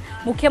ചടങ്ങിൽ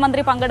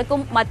മുഖ്യമന്ത്രി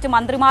പങ്കെടുക്കും, മറ്റ്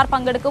മന്ത്രിമാർ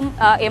പങ്കെടുക്കും,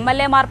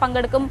 MLA മാർ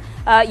പങ്കെടുക്കും,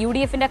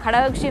 UDFന്റെ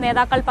ഘടകകക്ഷി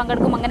നേതാക്കൾ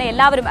പങ്കെടുക്കും. അങ്ങനെ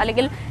എല്ലാവരും,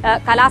 അല്ലെങ്കിൽ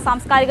കലാ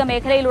സാംസ്കാരിക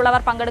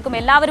മേഖലയിലുള്ളവർ പങ്കെടുക്കും.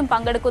 എല്ലാവരും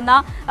പങ്കെടുക്കുന്ന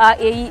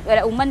ഈ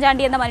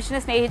ഉമ്മൻചാണ്ടി എന്ന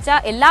മനുഷ്യനെ സ്നേഹിച്ച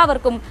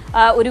എല്ലാവർക്കും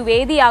ഒരു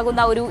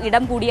വേദിയാകുന്ന ഒരു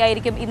ഇടം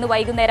കൂടിയായിരിക്കും ഇന്ന്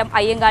വൈകുന്നേരം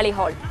അയ്യങ്കാളി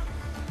ഹാൾ.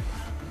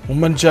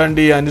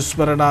 ഉമ്മൻചാണ്ടി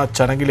അനുസ്മരണ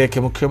ചടങ്ങിലേക്ക്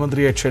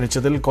മുഖ്യമന്ത്രിയെ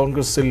ക്ഷണിച്ചതിൽ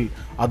കോൺഗ്രസിൽ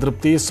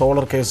അതൃപ്തി.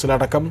 സോളർ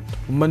കേസിലടക്കം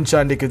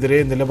ഉമ്മൻചാണ്ടിക്കെതിരെ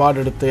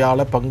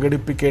നിലപാടെടുത്തയാളെ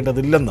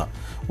പങ്കെടുപ്പിക്കേണ്ടതില്ലെന്ന്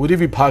ഒരു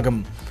വിഭാഗം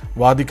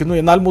വാദിക്കുന്നു.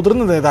 എന്നാൽ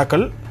മുതിർന്ന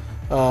നേതാക്കൾ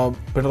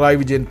പിണറായി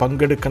വിജയൻ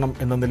പങ്കെടുക്കണം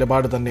എന്ന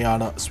നിലപാട്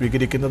തന്നെയാണ്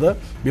സ്വീകരിക്കുന്നത്.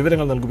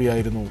 വിവരങ്ങൾ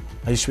നൽകുകയായിരുന്നു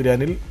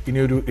ഐശ്വര്യാനിൽ.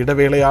 ഇനിയൊരു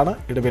ഇടവേളയാണ്.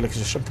 ഇടവേളയ്ക്ക്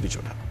ശേഷം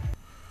തിരിച്ചുവരാം.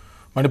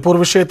 മണിപ്പൂർ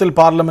വിഷയത്തിൽ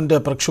പാർലമെന്റ്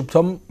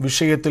പ്രക്ഷുബ്ധം.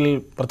 വിഷയത്തിൽ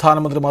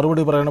പ്രധാനമന്ത്രി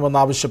മറുപടി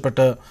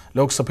പറയണമെന്നാവശ്യപ്പെട്ട്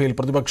ലോക്സഭയിൽ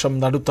പ്രതിപക്ഷം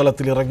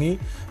നടുത്തളത്തിലിറങ്ങി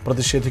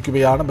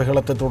പ്രതിഷേധിക്കുകയാണ്.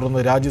 ബഹളത്തെ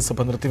തുടർന്ന്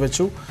രാജ്യസഭ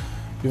നിർത്തിവെച്ചു.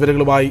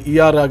 വിവരങ്ങളുമായി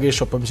ER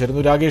രാഗേഷ് ഒപ്പം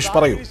ചേരുന്നു. രാഗേഷ്,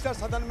 പറയൂ.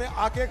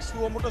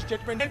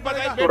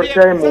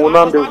 തുടർച്ചയായ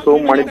 3-ാം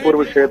ദിവസവും മണിപ്പൂർ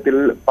വിഷയത്തിൽ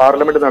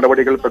പാർലമെന്റ്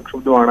നടപടികൾ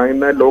പ്രക്ഷുബ്ധമാണ്.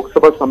 ഇന്ന്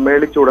ലോക്സഭ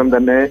സമ്മേളിച്ച ഉടൻ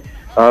തന്നെ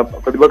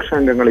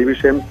പ്രതിപക്ഷാംഗങ്ങൾ ഈ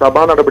വിഷയം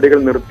സഭാ നടപടികൾ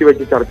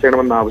നിർത്തിവെച്ച് ചർച്ച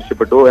ചെയ്യണമെന്ന്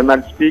ആവശ്യപ്പെട്ടു. എന്നാൽ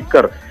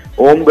സ്പീക്കർ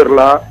ഓം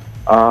ബിർള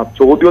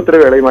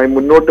ചോദ്യോത്തരവേളയുമായി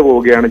മുന്നോട്ട്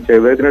പോവുകയാണ്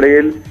ചെയ്തത്.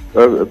 ഇതിനിടയിൽ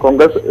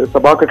കോൺഗ്രസ്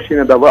സഭാകക്ഷി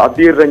നേതാവ്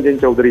അധീർ രഞ്ജൻ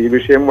ചൗധരി ഈ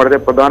വിഷയം വളരെ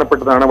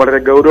പ്രധാനപ്പെട്ടതാണ്, വളരെ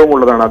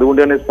ഗൗരവമുള്ളതാണ്,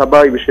 അതുകൊണ്ട് തന്നെ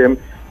സഭ ഈ വിഷയം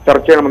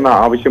ചർച്ച ചെയ്യണമെന്ന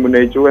ആവശ്യം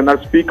ഉന്നയിച്ചു. എന്നാൽ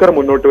സ്പീക്കർ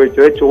മുന്നോട്ട്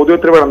വെച്ചത്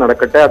ചോദ്യോത്തരവേള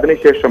നടക്കട്ടെ,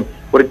 അതിനുശേഷം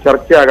ഒരു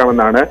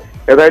ചർച്ചയാകാമെന്നാണ്.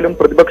 ഏതായാലും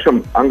പ്രതിപക്ഷം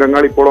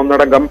അംഗങ്ങൾ ഇപ്പോൾ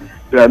ഒന്നടങ്കം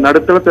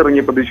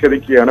നടുത്തളത്തിറങ്ങി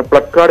പ്രതിഷേധിക്കുകയാണ്.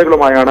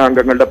 പ്ലക്കാർഡുകളുമായാണ്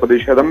അംഗങ്ങളുടെ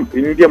പ്രതിഷേധം.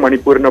 ഇന്ത്യ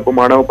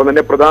മണിപ്പൂരിനൊപ്പമാണ്. ഒപ്പം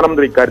തന്നെ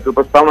പ്രധാനമന്ത്രി ഇക്കാര്യത്തിൽ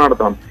പ്രസ്താവന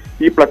നടത്തണം.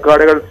 ഈ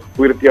പ്ലക്കാർഡുകൾ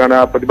ഉയർത്തിയാണ്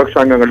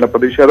പ്രതിപക്ഷാംഗങ്ങളുടെ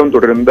പ്രതിഷേധം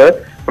തുടരുന്നത്.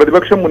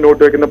 പ്രതിപക്ഷം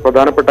മുന്നോട്ട് വയ്ക്കുന്ന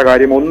പ്രധാനപ്പെട്ട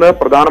കാര്യം, 1,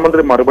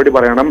 പ്രധാനമന്ത്രി മറുപടി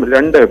പറയണം,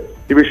 2,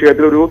 ഈ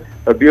വിഷയത്തിൽ ഒരു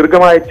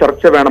ദീർഘമായ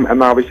ചർച്ച വേണം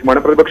എന്ന ആവശ്യമാണ്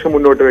പ്രതിപക്ഷം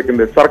മുന്നോട്ട്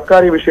വയ്ക്കുന്നത്.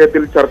 സർക്കാർ ഈ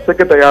വിഷയത്തിൽ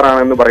ചർച്ചയ്ക്ക്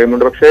തയ്യാറാണെന്ന്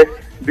പറയുന്നുണ്ട്. പക്ഷേ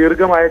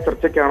ദീർഘമായ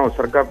ചർച്ചയ്ക്കാണോ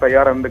സർക്കാർ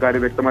തയ്യാറെന്ന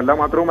കാര്യം വ്യക്തമല്ല.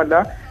 മാത്രവുമല്ല,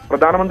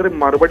 പ്രധാനമന്ത്രി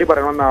മറുപടി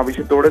പറയണമെന്ന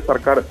ആവശ്യത്തോട്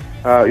സർക്കാർ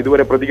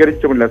ഇതുവരെ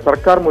പ്രതികരിച്ചുമില്ല.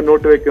 സർക്കാർ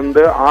മുന്നോട്ട്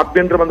വയ്ക്കുന്നത്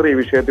ആഭ്യന്തരമന്ത്രി ഈ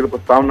വിഷയത്തിൽ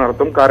പ്രസ്താവന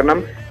നടത്തും. കാരണം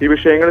ഈ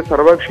വിഷയങ്ങളിൽ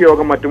സർവകക്ഷി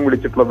യോഗം മറ്റും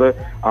വിളിച്ചിട്ടുള്ളത്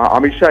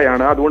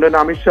അമിത്ഷായാണ്. അതുകൊണ്ട് തന്നെ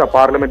അമിത്ഷാ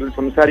പാർലമെന്റിൽ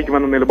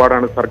സംസാരിക്കുമെന്ന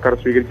നിലപാടാണ് സർക്കാർ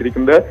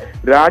സ്വീകരിച്ചിരിക്കുന്നത്.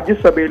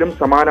 രാജ്യസഭയിലും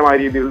സമാനമായ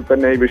രീതിയിൽ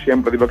തന്നെ ഈ വിഷയം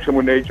പ്രതിപക്ഷം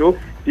ഉന്നയിച്ചു.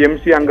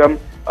 TMC അംഗം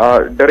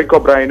ഡെറിക്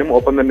ഒബ്രായനും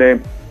ഒപ്പം തന്നെ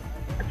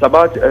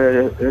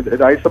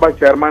രാജ്യസഭാ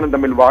ചെയർമാനും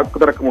തമ്മിൽ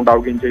വാക്കുതർക്കം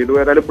ഉണ്ടാവുകയും ചെയ്തു.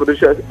 ഏതായാലും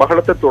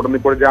ബഹളത്തെ തുടർന്ന്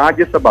ഇപ്പോൾ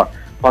രാജ്യസഭ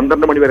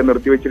 12 മണി വരെ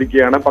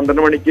നിർത്തിവെച്ചിരിക്കുകയാണ്.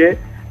 12 മണിക്ക്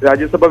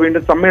രാജ്യസഭ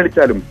വീണ്ടും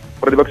സമ്മേളിച്ചാലും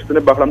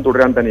പ്രതിപക്ഷത്തിന് ബഹളം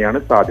തുടരാൻ തന്നെയാണ്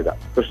സാധ്യത.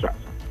 കൃഷ്ണ,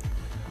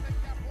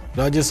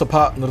 രാജ്യസഭ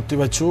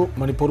നിർത്തിവച്ചു.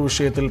 മണിപ്പൂർ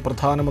വിഷയത്തിൽ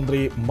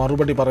പ്രധാനമന്ത്രി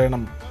മറുപടി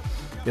പറയണം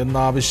എന്ന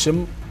ആവശ്യം.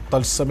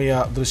 തത്സമയ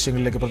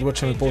ദൃശ്യങ്ങളിലേക്ക്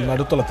പ്രതിപക്ഷം ഇപ്പോൾ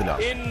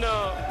നടുത്തളത്തിലാണ്.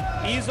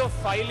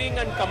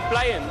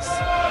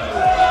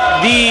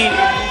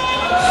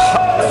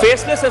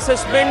 Faceless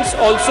assessments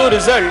also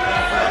result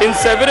in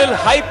several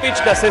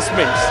high-pitched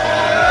assessments,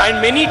 and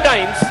many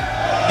times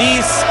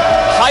these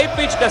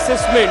high-pitched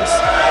assessments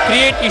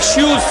create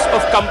issues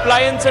of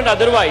compliance and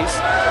otherwise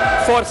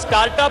for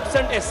startups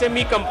and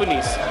SME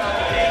companies.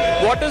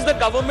 What is the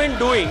government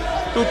doing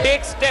to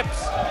take steps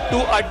to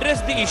address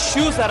the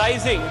issues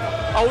arising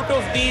out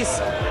of these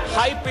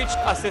high-pitched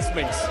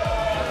assessments?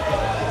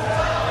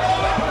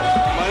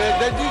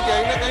 जी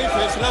कहीं ना कहीं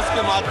फैसलस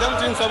के माध्यम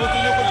से इन सभी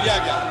चीज़ों को लिया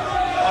गया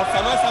और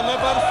समय समय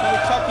पर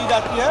समीक्षा की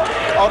जाती है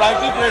और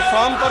आईटी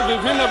प्लेटफॉर्म पर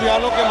विभिन्न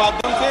अभियानों के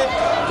माध्यम से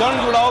जन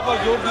जुड़ाव पर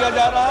जोर दिया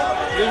जा रहा है।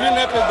 विभिन्न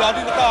ऐप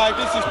इत्यादि तथा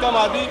आईटी सिस्टम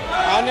आदि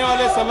आने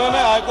वाले समय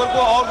में आयकर को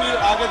और भी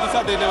आगे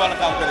दिशा देने वाला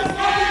काम करेंगे।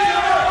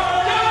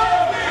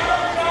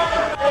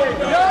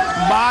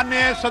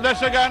 माननीय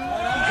सदस्यगण,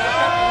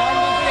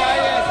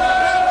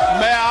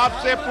 मैं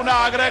आपसे पुनः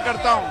आग्रह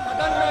करता हूं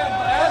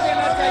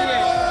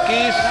कि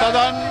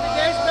सदन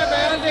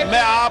में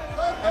आप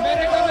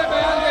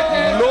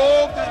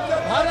लोग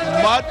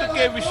महत्व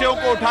के विषयों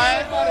को उठाएं।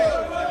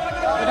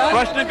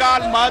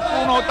 प्रश्नकाल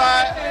महत्वपूर्ण होता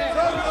है।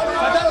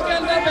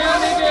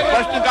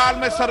 प्रश्नकाल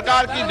में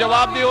सरकार की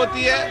जवाबदेही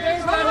होती है।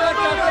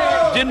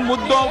 जिन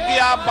मुद्दों की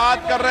आप बात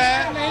कर रहे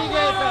हैं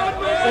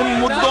उन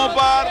मुद्दों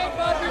पर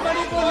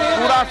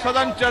पूरा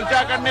सदन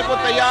चर्चा करने को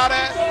तैयार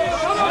है,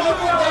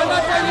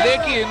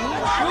 लेकिन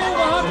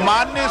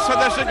माननीय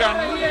सदस्यगण,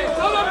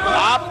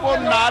 आपको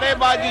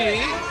नारेबाजी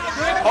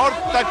और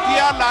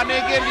तकिया लाने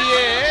के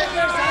लिए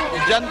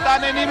जनता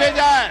ने नहीं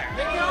भेजा है।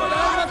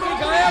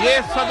 ये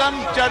सदन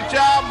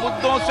चर्चा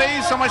मुद्दों से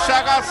ही समस्या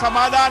का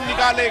समाधान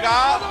निकालेगा।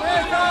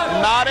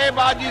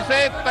 नारेबाजी से,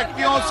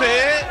 तकियों से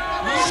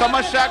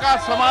समस्या का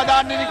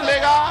समाधान नहीं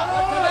निकलेगा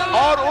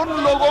और उन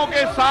लोगों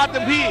के साथ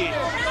भी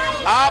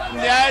आप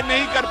न्याय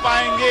नहीं कर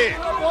पाएंगे।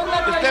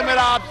 इसलिए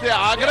मेरा आपसे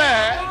आग्रह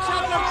है,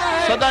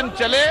 सदन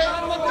चले,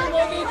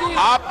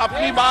 आप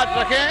अपनी बात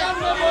रखें।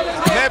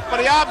 मैं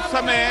पर्याप्त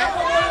समय,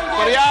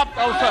 पर्याप्त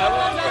अवसर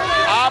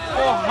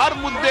आपको हर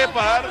मुद्दे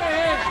पर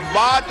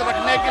बात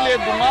रखने के लिए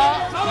दूंगा।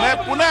 मैं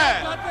पुनः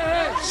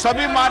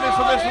सभी माननीय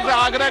सदस्यों से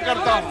आग्रह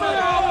करता हूं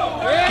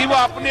कि वो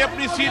अपनी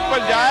अपनी सीट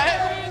पर जाए।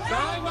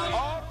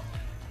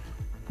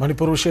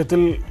 മണിപ്പൂർ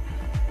വിഷയത്തിൽ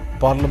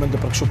പാർലമെന്റ്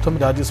പ്രക്ഷുബ്ധം,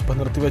 രാജ്യസഭ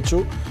നിർത്തിവെച്ചു.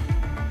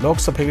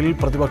 ലോക്സഭയിൽ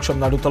പ്രതിപക്ഷം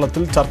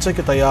നടുത്തളത്തിൽ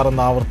ചർച്ചയ്ക്ക്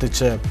തയ്യാറെന്ന്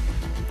ആവർത്തിച്ച്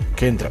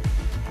കേന്ദ്രം.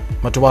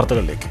 മറ്റു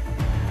വാർത്തകളിലേക്ക്.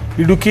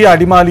 ഇടുക്കി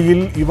അടിമാലിയിൽ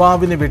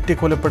യുവാവിനെ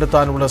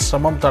വെട്ടിക്കൊലപ്പെടുത്താനുള്ള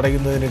ശ്രമം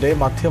തടയുന്നതിനിടെ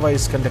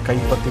മധ്യവയസ്കന്റെ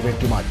കൈപ്പത്തി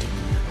വെട്ടിമാറ്റി.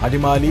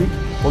 അടിമാലി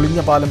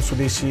പൊളിഞ്ഞപാലം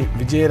സ്വദേശി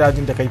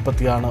വിജയരാജിന്റെ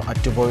കൈപ്പത്തിയാണ്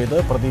അറ്റുപോയത്.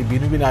 പ്രതി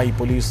ബിനുവിനായി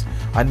പോലീസ്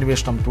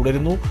അന്വേഷണം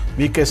തുടരുന്നു.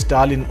 VK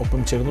സ്റ്റാലിൻ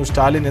ഒപ്പം ചേരുന്നു.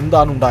 സ്റ്റാലിൻ,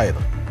 എന്താണ്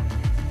ഉണ്ടായത്?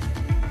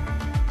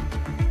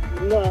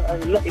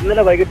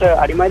 ഇന്നലെ വൈകിട്ട്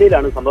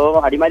അടിമാലിയിലാണ് സംഭവം.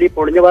 അടിമാലി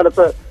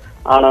പൊളിഞ്ഞപാലത്ത്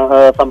ആണ്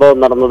സംഭവം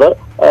നടന്നത്.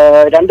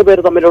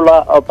 രണ്ടുപേര് തമ്മിലുള്ള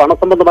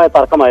പണസംബന്ധമായ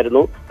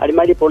തർക്കമായിരുന്നു.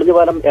 അടിമാലി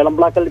പൊളിഞ്ഞപാലം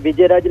എളംപ്ലാക്കൽ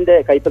വിജയരാജിന്റെ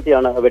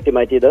കൈപ്പത്തിയാണ്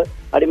വെട്ടിമാറ്റിയത്.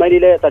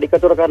 അടിമാലിയിലെ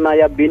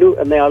തടിക്കച്ചവടക്കാരനായ ബിനു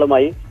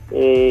എന്നയാളുമായി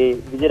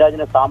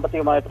വിജയരാജിന്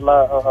സാമ്പത്തികമായിട്ടുള്ള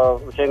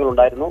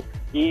വിഷയങ്ങളുണ്ടായിരുന്നു.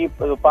 ഈ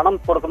പണം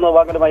കൊടുക്കുന്ന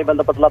വാങ്ങലുമായി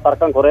ബന്ധപ്പെട്ടുള്ള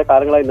തർക്കം കുറെ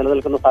കാലങ്ങളായി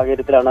നിലനിൽക്കുന്ന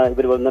സാഹചര്യത്തിലാണ്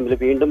ഇവർ തമ്മിൽ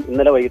വീണ്ടും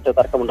ഇന്നലെ വൈകിട്ട്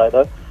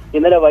തർക്കമുണ്ടായത്.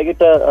 ഇന്നലെ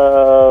വൈകിട്ട്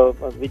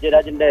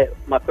വിജയരാജിന്റെ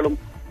മക്കളും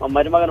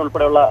മരുമകൻ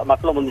ഉൾപ്പെടെയുള്ള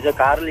മക്കളും ഒന്നിച്ച്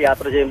കാറിൽ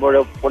യാത്ര ചെയ്യുമ്പോൾ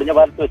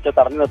പൊളിഞ്ഞപാലത്ത് വെച്ച്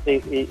തടഞ്ഞു നിർത്തി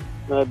ഈ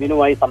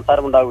ബിനുവുമായി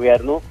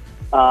സംസാരമുണ്ടാകുകയായിരുന്നു.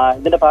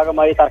 ഇതിന്റെ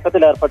ഭാഗമായി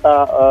തർക്കത്തിലേർപ്പെട്ട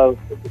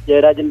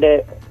ജയരാജിന്റെ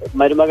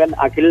മരുമകൻ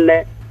അഖിലിനെ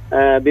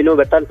ബിനു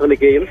വെട്ടാൻ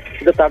ശ്രമിക്കുകയും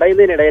ഇത്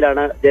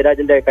തടയുന്നതിനിടയിലാണ്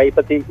ജയരാജിന്റെ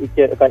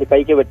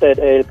കൈക്ക്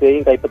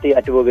വെട്ടേൽക്കുകയും കൈപ്പത്തി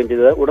അറ്റുപോവുകയും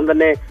ചെയ്തത്. ഉടൻ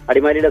തന്നെ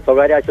അടിമാലിയിലെ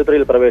സ്വകാര്യ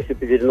ആശുപത്രിയിൽ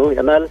പ്രവേശിപ്പിച്ചിരുന്നു.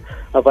 എന്നാൽ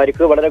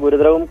പരിക്ക് വളരെ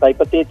ഗുരുതരവും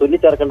കൈപ്പത്തി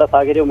തുന്നിച്ചേർക്കേണ്ട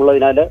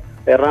സാഹചര്യമുള്ളതിനാൽ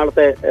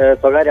എറണാകുളത്തെ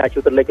സ്വകാര്യ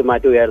ആശുപത്രിയിലേക്ക്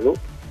മാറ്റുകയായിരുന്നു.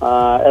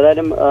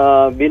 ഏതായാലും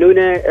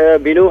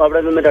ബിനു അവിടെ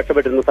നിന്ന്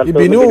രക്ഷപ്പെട്ടിരുന്നു.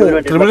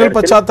 ക്രിമിനൽ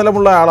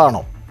പശ്ചാത്തലമുള്ള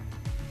ആളാണോ?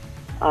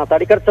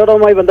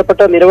 തടിക്കച്ചവടവുമായി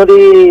ബന്ധപ്പെട്ട നിരവധി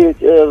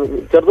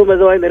ചെറുതും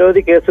വലുതുമായ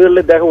നിരവധി കേസുകളിൽ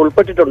ഇദ്ദേഹം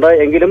ഉൾപ്പെട്ടിട്ടുണ്ട്.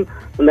 എങ്കിലും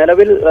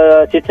നിലവിൽ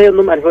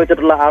ശിക്ഷയൊന്നും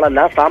അനുഭവിച്ചിട്ടുള്ള ആളല്ല.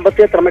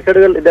 സാമ്പത്തിക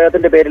ക്രമക്കേടുകൾ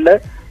ഇദ്ദേഹത്തിന്റെ പേരിൽ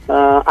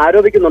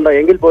ആരോപിക്കുന്നുണ്ട്.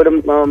 എങ്കിൽ പോലും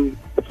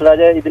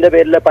കൃഷ്ണരാജ് ഇതിന്റെ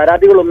പേരിൽ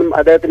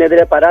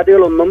അദ്ദേഹത്തിനെതിരെ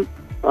പരാതികളൊന്നും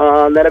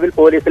നിലവിൽ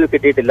പോലീസിൽ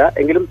കിട്ടിയിട്ടില്ല.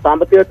 എങ്കിലും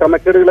സാമ്പത്തിക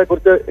ക്രമക്കേടുകളെ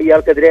കുറിച്ച്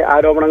ഇയാൾക്കെതിരെ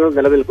ആരോപണങ്ങൾ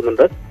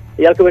നിലനിൽക്കുന്നുണ്ട്.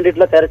 ഇയാൾക്ക്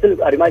വേണ്ടിയിട്ടുള്ള തെരച്ചിൽ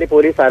അടിമാലി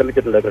പോലീസ്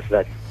ആരംഭിച്ചിട്ടുണ്ട്.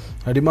 കൃഷ്ണരാജ്,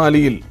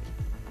 അടിമാലിയിൽ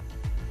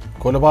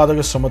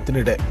കൊലപാതക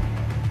ശ്രമത്തിനിടെ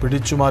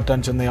പിടിച്ചുമാറ്റാൻ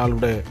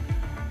ചെന്നയാളുടെ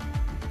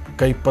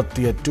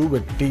കൈപ്പത്തിയറ്റു,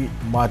 വെട്ടി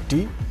മാറ്റി.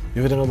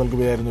 വിവരങ്ങൾ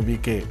നൽകുകയായിരുന്നു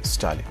VK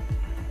സ്റ്റാലിൻ.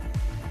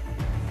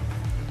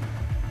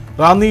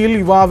 റാന്നിയിൽ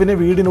യുവാവിനെ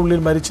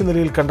വീടിനുള്ളിൽ മരിച്ച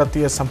നിലയിൽ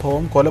കണ്ടെത്തിയ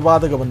സംഭവം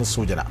കൊലപാതകമെന്ന്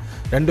സൂചന.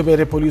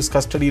 രണ്ടുപേരെ പോലീസ്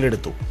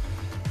കസ്റ്റഡിയിലെടുത്തു.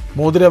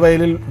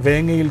 മോതിരവയലിൽ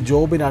വേങ്ങയിൽ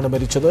ജോബിനാണ്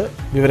മരിച്ചത്.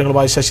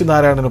 വിവരങ്ങളുമായി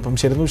ശശിനാരായണനൊപ്പം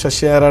ചേരുന്നു.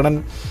 ശശിനാരായണൻ,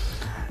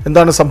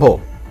 എന്താണ്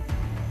സംഭവം?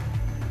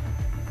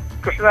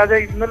 കൃഷ്ണരാജ,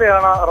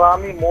 ഇന്നലെയാണ്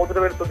റാന്നി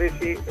മോതിരവേൽ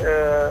സ്വദേശി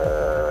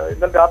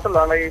ഇന്നലെ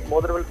രാത്രിയിലാണ് ഈ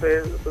മോതിരവേൽ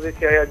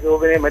സ്വദേശിയായ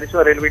ജോബിനെ മരിച്ച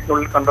നിലയിൽ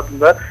വീട്ടിനുള്ളിൽ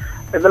കണ്ടെത്തുന്നത്.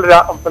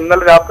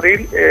 ഇന്നലെ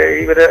രാത്രിയിൽ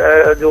ഇവര്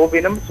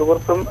ജോബിനും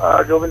സുഹൃത്തും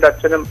ജോബിന്റെ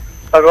അച്ഛനും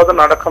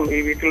സഹോദരനടക്കം ഈ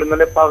വീട്ടിൽ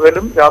ഇന്നലെ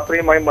പകലും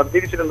രാത്രിയുമായി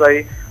മദ്യപിച്ചിരുന്നതായി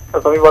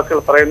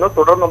സമീപവാസികൾ പറയുന്നു.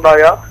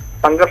 തുടർന്നുണ്ടായ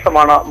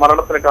സംഘർഷമാണ്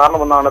മരണത്തിന്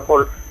കാരണമെന്നാണ്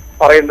ഇപ്പോൾ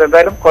പറയുന്നത്.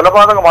 എന്തായാലും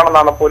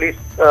കൊലപാതകമാണെന്നാണ് പോലീസ്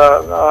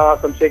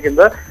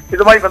സംശയിക്കുന്നത്.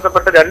 ഇതുമായി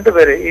ബന്ധപ്പെട്ട്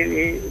രണ്ടുപേരെ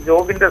ഈ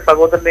ജോബിന്റെ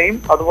സഹോദരനെയും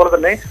അതുപോലെ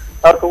തന്നെ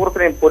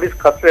സുഹൃത്തിനെയും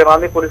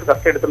റാന്നി പോലീസ്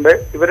കസ്റ്റഡി എടുത്തിട്ടുണ്ട്.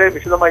 ഇവരെ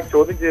വിശദമായി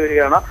ചോദ്യം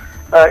ചെയ്യുകയാണ്.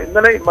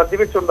 ഇന്നലെ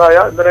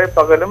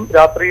പകലും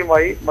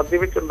രാത്രിയുമായി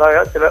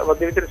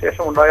മദ്യപിച്ചതിന്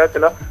ശേഷം ഉണ്ടായ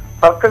ചില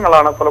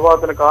തർക്കങ്ങളാണ്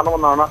കൊലപാതകത്തിന്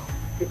കാരണമെന്നാണ്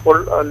ഇപ്പോൾ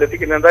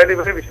ലഭിക്കുന്നത്. എന്തായാലും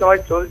ഇവരെ വിശദമായി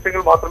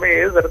ചോദിച്ചെങ്കിൽ മാത്രമേ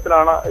ഏത്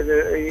തരത്തിലാണ്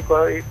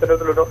ഈ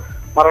തരത്തിലൊരു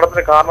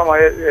മരണത്തിന്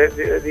കാരണമായ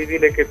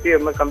രീതിയിലേക്ക്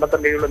എത്തിയെന്ന് കണ്ടെത്താൻ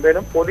കഴിയുള്ളൂ.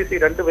 എന്തായാലും പോലീസ് ഈ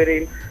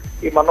രണ്ടുപേരെയും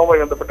ഈ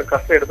മരണവുമായി ബന്ധപ്പെട്ട്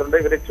കസ്റ്റഡി എടുത്തിട്ടുണ്ട്.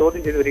 ഇവരെ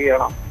ചോദ്യം ചെയ്തു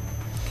വരികയാണ്.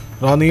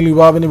 റാന്നിയിൽ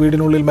യുവാവിന്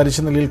വീടിനുള്ളിൽ മരിച്ച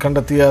നിലയിൽ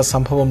കണ്ടെത്തിയ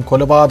സംഭവം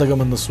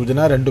കൊലപാതകമെന്ന് സൂചന.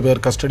 രണ്ടുപേർ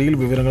കസ്റ്റഡിയിൽ.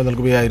 വിവരങ്ങൾ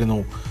നൽകുകയായിരുന്നു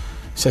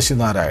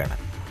ശശിനാരായണൻ.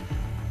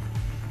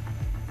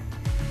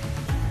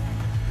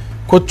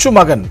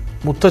 കൊച്ചുമകൻ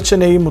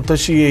മുത്തച്ഛനെയും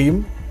മുത്തശ്ശിയെയും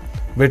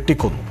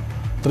വെട്ടിക്കൊന്നു.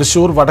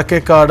 തൃശൂർ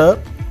വടക്കേക്കാട്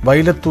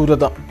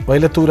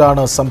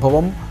വൈലത്തൂരാണ്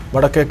സംഭവം.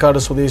 വടക്കേക്കാട്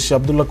സ്വദേശി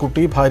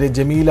അബ്ദുള്ളക്കുട്ടി, ഭാര്യ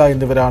ജമീല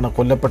എന്നിവരാണ്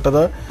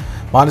കൊല്ലപ്പെട്ടത്.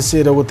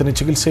 മാനസിക രോഗത്തിന്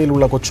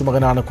ചികിത്സയിലുള്ള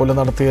കൊച്ചുമകനാണ് കൊല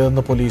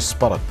നടത്തിയതെന്ന് പോലീസ്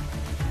പറഞ്ഞു.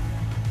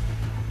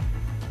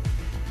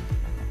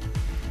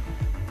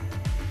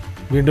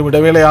 വീണ്ടും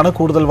ഇടവേളയാണ്.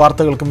 കൂടുതൽ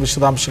വാർത്തകൾക്കും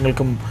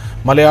വിശദാംശങ്ങൾക്കും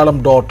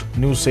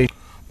malayalam.news.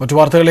 മറ്റു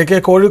വാർത്തകളിലേക്ക്.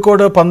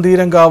 കോഴിക്കോട്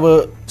പന്തീരങ്കാവ്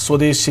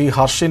സ്വദേശി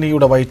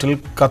ഹർഷിനിയുടെ വയറ്റിൽ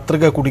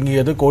കത്രിക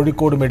കുടുങ്ങിയത്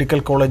കോഴിക്കോട് മെഡിക്കൽ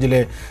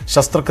കോളേജിലെ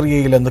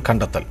ശസ്ത്രക്രിയയിലെന്ന്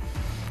കണ്ടെത്തൽ.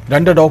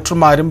 2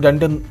 ഡോക്ടർമാരും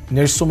 2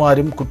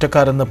 നഴ്സുമാരും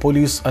കുറ്റക്കാരെന്ന്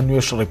പോലീസ്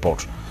അന്വേഷണ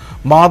റിപ്പോർട്ട്.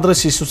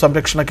 മാതൃശിശു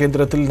സംരക്ഷണ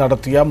കേന്ദ്രത്തിൽ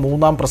നടത്തിയ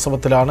 3ാം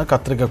പ്രസവത്തിലാണ്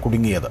കത്രിക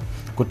കുടുങ്ങിയത്.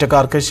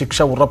 കുറ്റക്കാർക്ക്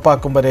ശിക്ഷ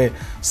ഉറപ്പാക്കും വരെ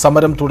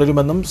സമരം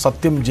തുടരുമെന്നും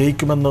സത്യം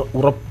ജയിക്കുമെന്ന്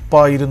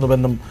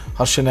ഉറപ്പായിരുന്നുവെന്നും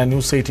ഹർഷിന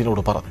ന്യൂസ്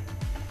 8 പറഞ്ഞു.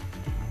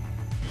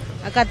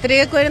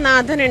 കത്രികയ്ക്ക് ഒരു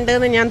നാഥനുണ്ട്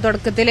എന്ന് ഞാൻ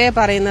തുടക്കത്തിലേ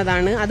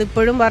പറയുന്നതാണ്.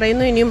 അതിപ്പോഴും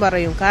പറയുന്നു, ഇനിയും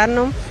പറയും.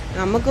 കാരണം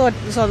നമുക്ക്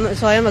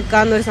സ്വയം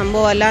വെക്കാവുന്നൊരു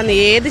സംഭവമല്ല എന്ന്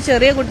ഏത്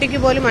ചെറിയ കുട്ടിക്ക്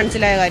പോലും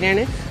മനസ്സിലായ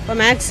കാര്യമാണ്. അപ്പോൾ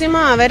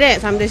മാക്സിമം അവരെ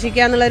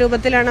സംരക്ഷിക്കുക എന്നുള്ള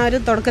രൂപത്തിലാണ് അവർ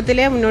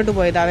തുടക്കത്തിലേ മുന്നോട്ട്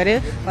പോയത്. അവർ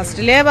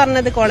ഫസ്റ്റിലേ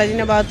പറഞ്ഞത്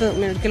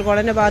മെഡിക്കൽ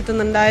കോളേജിന്റെ ഭാഗത്തു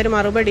നിന്നുണ്ടായൊരു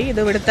മറുപടി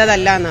ഇത്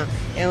വിടുത്തതല്ല എന്നാണ്.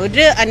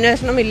 ഒരു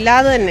അന്വേഷണം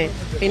ഇല്ലാതെ തന്നെ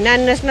പിന്നെ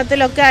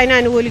അന്വേഷണത്തിലൊക്കെ അതിനെ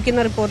അനുകൂലിക്കുന്ന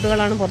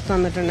റിപ്പോർട്ടുകളാണ് പുറത്തു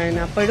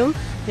വന്നിട്ടുണ്ടായിരുന്നത്. അപ്പോഴും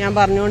ഞാൻ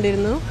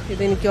പറഞ്ഞുകൊണ്ടിരുന്നു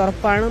ഇതെനിക്ക്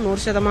ഉറപ്പാണ്,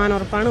 100%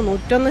 ഉറപ്പാണ്,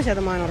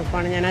 101%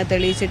 ഉറപ്പാണ്, ഞാനത്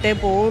തെളിയിച്ചിട്ടേ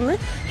പോകുന്നു.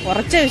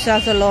 കുറച്ച്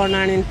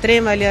വിശ്വാസമുള്ളതുകൊണ്ടാണ്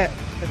ഇത്രയും വലിയ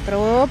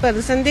എത്രയോ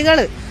പ്രതിസന്ധികൾ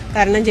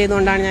തരണം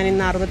ചെയ്തുകൊണ്ടാണ് ഞാൻ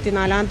ഇന്ന്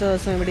 64ാമത്തെ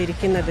ദിവസം ഇവിടെ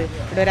ഇരിക്കുന്നത്.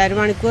 ഇവിടെ ഒരു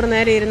അരമണിക്കൂർ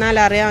നേരം ഇരുന്നാൽ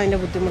അറിയാം അതിൻ്റെ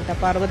ബുദ്ധിമുട്ട്.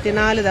 അപ്പോൾ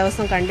 64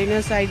 ദിവസം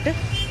കണ്ടിന്യൂസ് ആയിട്ട്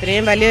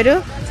ഇത്രയും വലിയൊരു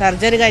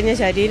സർജറി കഴിഞ്ഞ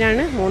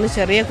ശരീരമാണ്. 3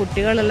 ചെറിയ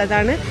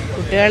കുട്ടികളുള്ളതാണ്.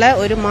 കുട്ടികളെ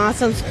ഒരു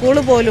മാസം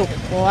സ്കൂള് പോലും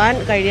പോകാൻ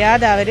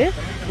കഴിയാതെ അവർ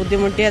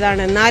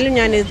ബുദ്ധിമുട്ടിയതാണ്. എന്നാലും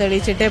ഞാൻ ഇത്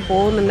തെളിയിച്ചിട്ടേ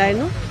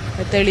പോകുന്നുണ്ടായിരുന്നു.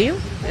 തെളിയും,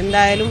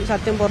 എന്തായാലും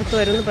സത്യം പുറത്തു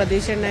വരുമെന്ന്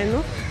പ്രതീക്ഷ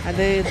ഉണ്ടായിരുന്നു.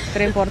 അത്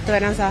ഇത്രയും പുറത്തു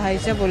വരാൻ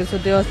സഹായിച്ച പോലീസ്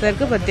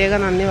ഉദ്യോഗസ്ഥർക്ക് പ്രത്യേക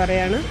നന്ദി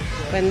പറയാണ്.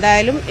 അപ്പോൾ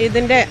എന്തായാലും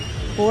ഇതിൻ്റെ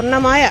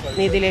പൂർണ്ണമായ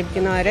നീതി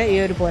ലഭിക്കുന്നവരെ ഈ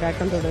ഒരു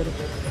പോരാട്ടം തുടരും.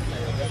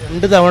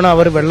 2 തവണ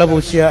അവർ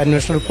വെള്ളപൂശിയ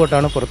അന്വേഷണ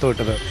റിപ്പോർട്ടാണ്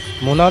പുറത്തുവിട്ടത്.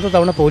 3ാമത്തെ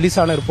തവണ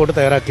പോലീസാണ് റിപ്പോർട്ട്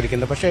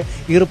തയ്യാറാക്കിയിരിക്കുന്നത്. പക്ഷേ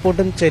ഈ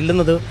റിപ്പോർട്ടും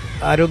ചെല്ലുന്നത്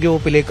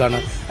ആരോഗ്യവകുപ്പിലേക്കാണ്.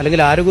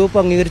 അല്ലെങ്കിൽ ആരോഗ്യവകുപ്പ്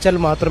അംഗീകരിച്ചാൽ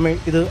മാത്രമേ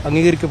ഇത്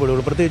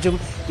അംഗീകരിക്കപ്പെടുകയുള്ളൂ. പ്രത്യേകിച്ചും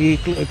ഈ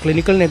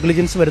ക്ലിനിക്കൽ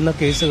നെഗ്ലിജൻസ് വരുന്ന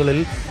കേസുകളിൽ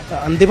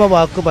അന്തിമ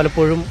വാക്ക്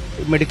പലപ്പോഴും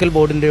മെഡിക്കൽ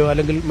ബോർഡിൻ്റെയോ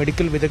അല്ലെങ്കിൽ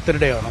മെഡിക്കൽ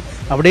വിദഗ്ധരുടെയോ ആണ്.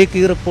 അവിടേക്ക്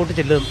ഈ റിപ്പോർട്ട്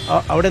ചെല്ലും.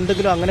 അവിടെ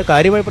എന്തെങ്കിലും അങ്ങനെ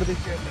കാര്യമായി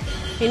പ്രതീക്ഷിച്ചു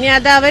ഇനി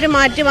അത് അവർ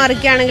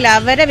മാറ്റിമറിക്കുകയാണെങ്കിൽ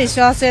അവരെ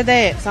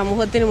വിശ്വാസ്യതയെ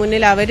സമൂഹത്തിന്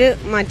മുന്നിൽ അവർ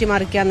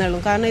മാറ്റിമറിക്കാന്നുള്ളൂ.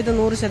 കാരണം ഇത്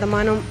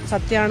 100%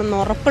 സത്യമാണെന്ന്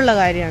ഉറപ്പുള്ള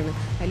കാര്യമാണ്.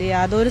 അതിൽ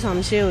യാതൊരു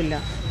സംശയവുമില്ല.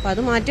 അപ്പോൾ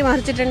അത്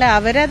മാറ്റിമറിച്ചിട്ടുണ്ടെങ്കിൽ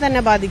അവരെ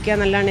തന്നെ ബാധിക്കുക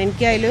എന്നല്ലാണ്ട്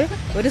എനിക്ക് അതിൽ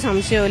ഒരു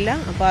സംശയവുമില്ല.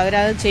 അപ്പോൾ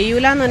അവരത്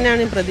ചെയ്യൂല എന്ന്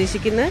തന്നെയാണ്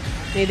പ്രതീക്ഷിക്കുന്നത്.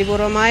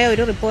 നീതിപൂർവമായ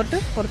ഒരു റിപ്പോർട്ട്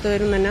പുറത്തു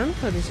വരും തന്നെയാണ്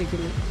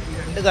പ്രതീക്ഷിക്കുന്നത്.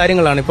 2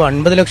 കാര്യങ്ങളാണ്. ഇപ്പോൾ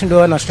 50 ലക്ഷം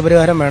രൂപ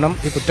നഷ്ടപരിഹാരം വേണം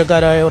ഈ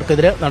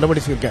കുറ്റക്കാരായവർക്കെതിരെ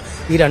നടപടി സ്വീകരിക്കാൻ.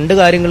 ഈ 2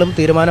 കാര്യങ്ങളും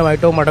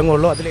തീരുമാനമായിട്ടോ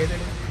മടങ്ങുള്ളൂ.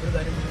 അതിലേതെങ്കിലും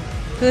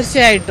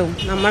തീർച്ചയായിട്ടും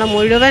നമ്മളെ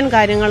മുഴുവൻ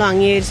കാര്യങ്ങളും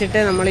അംഗീകരിച്ചിട്ട്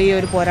നമ്മൾ ഈ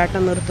ഒരു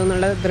പോരാട്ടം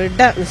നിർത്തുന്നുള്ള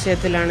ദൃഢ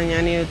നിശ്ചയത്തിലാണ്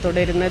ഞാൻ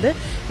തുടരുന്നത്.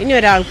 ഇനി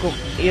ഒരാൾക്കും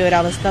ഈ ഒരു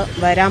അവസ്ഥ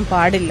വരാൻ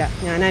പാടില്ല.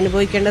 ഞാൻ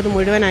അനുഭവിക്കേണ്ടത്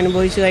മുഴുവൻ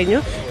അനുഭവിച്ചു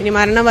കഴിഞ്ഞു. ഇനി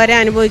മരണം വരെ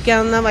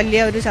അനുഭവിക്കാവുന്ന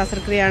വലിയ ഒരു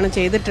ശസ്ത്രക്രിയയാണ്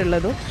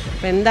ചെയ്തിട്ടുള്ളതും.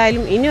 അപ്പം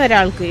എന്തായാലും ഇനി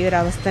ഒരാൾക്ക് ഈ ഒരു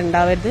അവസ്ഥ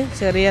ഉണ്ടാവരുത്.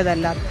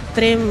 ചെറിയതല്ല,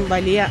 അത്രയും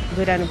വലിയ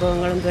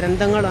ദുരനുഭവങ്ങളും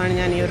ദുരന്തങ്ങളുമാണ്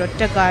ഞാൻ ഈ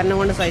ഒരൊറ്റ കാരണം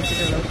കൊണ്ട്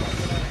സഹിച്ചിട്ടുള്ളത്.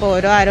 അപ്പോൾ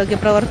ഓരോ ആരോഗ്യ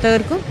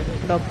പ്രവർത്തകർക്കും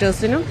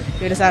ഡോക്ടേഴ്സിനും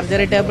ഈ ഒരു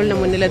സർജറി ടേബിളിന്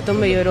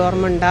മുന്നിലെത്തുമ്പോൾ ഈ ഒരു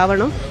ഓർമ്മ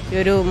ഉണ്ടാവണം, ഈ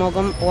ഒരു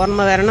മുഖം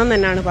ഓർമ്മ വരണം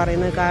തന്നെയാണ്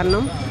പറയുന്നത്.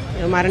 കാരണം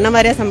മരണം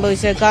വരെ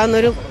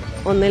സംഭവിച്ചേക്കാവുന്നൊരു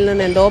ഒന്നിൽ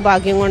നിന്ന് എന്തോ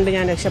ഭാഗ്യം കൊണ്ട്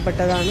ഞാൻ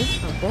രക്ഷപ്പെട്ടതാണ്.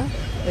 അപ്പോൾ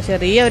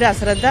ചെറിയ ഒരു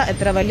അശ്രദ്ധ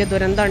എത്ര വലിയ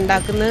ദുരന്തം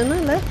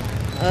ഉണ്ടാക്കുന്നതെന്നുള്ളത്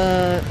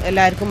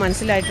എല്ലാവർക്കും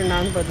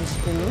മനസ്സിലായിട്ടുണ്ടാകുമെന്ന്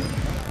പ്രതീക്ഷിക്കുന്നു.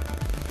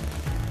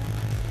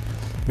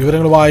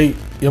 വിവരങ്ങളുമായി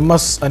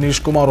MS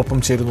അനീഷ് കുമാർ ഒപ്പം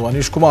ചേരുന്നു.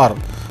 അനീഷ് കുമാർ,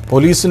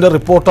 പോലീസിന്റെ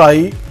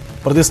റിപ്പോർട്ടായി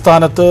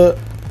പ്രതിസ്ഥാനത്ത്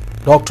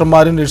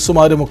ഡോക്ടർമാരും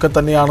നഴ്സുമാരും ഒക്കെ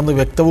തന്നെയാണെന്ന്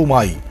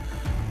വ്യക്തവുമായി,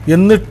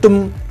 എന്നിട്ടും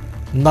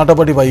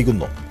നടപടി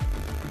വൈകുന്നു.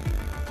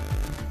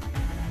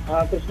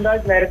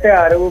 കൃഷ്ണരാജ്, നേരത്തെ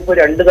ആരോഗ്യവകുപ്പ്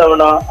 2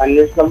 തവണ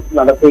അന്വേഷണം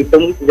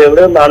നടത്തിയിട്ടും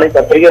ഇതെവിടെ നിന്നാണ് ഈ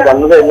പത്രിക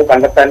വന്നത് എന്ന്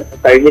കണ്ടെത്താൻ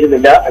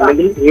കഴിഞ്ഞിരുന്നില്ല.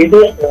 അല്ലെങ്കിൽ ഏത്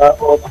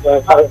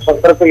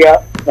ശസ്ത്രക്രിയ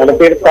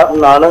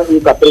നടത്തിയെടുത്താണ് ഈ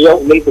പത്രിക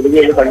ഉള്ളിൽ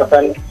കുടുങ്ങിയെന്ന്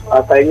കണ്ടെത്താൻ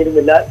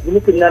കഴിഞ്ഞിരുന്നില്ല. ഇതിന്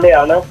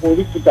പിന്നാലെയാണ്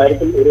പോലീസ്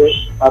ഇക്കാര്യത്തിൽ ഒരു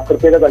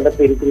കൃത്യത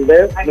കണ്ടെത്തിയിരിക്കുന്നത്.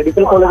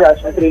 മെഡിക്കൽ കോളേജ്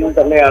ആശുപത്രിയിൽ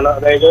തന്നെയാണ്,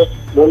 അതായത്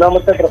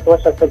 3ാമത്തെ പ്രസവ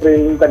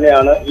ശസ്ത്രക്രിയയിൽ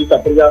തന്നെയാണ് ഈ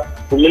കത്രിക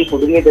ഉള്ളിൽ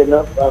കുടുങ്ങിയതെന്ന്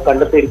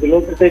കണ്ടെത്തിയിരിക്കുന്നു.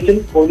 പ്രത്യേകിച്ചും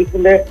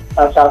പോലീസിന്റെ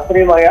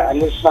ശാസ്ത്രീയമായ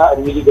അന്വേഷണ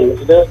രീതികൾ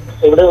ഇത്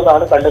എവിടെ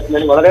നിന്നാണ്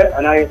കണ്ടെത്തുന്നതിന് വളരെ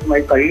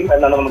അനായാസമായി കഴിയും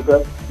എന്നാണ് നമുക്ക്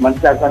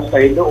മനസ്സിലാക്കാൻ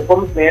കഴിയുന്നത്.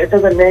 ഒപ്പം നേരത്തെ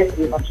തന്നെ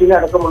ഈ ഭക്ഷീന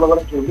അടക്കമുള്ളവർ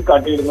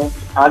ചൂണ്ടിക്കാട്ടിയിരുന്നു,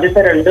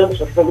 ആദ്യത്തെ 2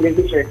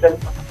 ശസ്ത്രക്രിയയ്ക്ക് ശേഷം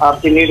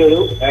പിന്നീട് ഒരു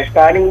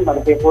സ്കാനിംഗ്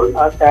നടത്തിയപ്പോൾ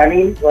ആ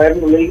സ്കാനിംഗ്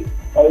വയറിനുള്ളിൽ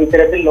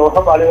ഇത്തരത്തിൽ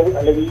ലോഹപാളികൾ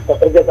അല്ലെങ്കിൽ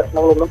കത്രിക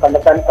കഷ്ണങ്ങളൊന്നും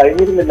കണ്ടെത്താൻ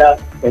കഴിഞ്ഞിരുന്നില്ല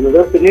എന്നത്.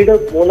 പിന്നീട്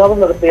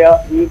 3ാമത് നടത്തിയ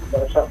ഈ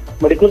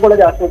മെഡിക്കൽ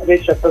കോളേജ് ആശുപത്രി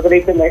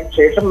ശസ്ത്രക്രിയയ്ക്ക്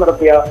ശേഷം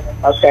നടത്തിയ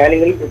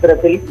സ്കാനിങ്ങിൽ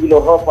ഇത്തരത്തിൽ ഈ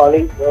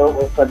ലോഹപാളി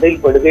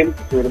ശ്രദ്ധയിൽപ്പെടുകയും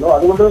ചെയ്തിരുന്നു.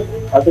 അതുകൊണ്ട്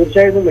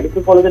തീർച്ചയായും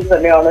മെഡിക്കൽ കോളേജിൽ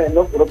തന്നെയാണ്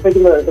എന്ന്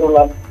ഉറപ്പിക്കുന്ന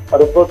തരത്തിലുള്ള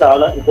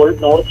റിപ്പോർട്ടാണ് ഇപ്പോൾ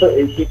നോർത്ത്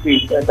ACP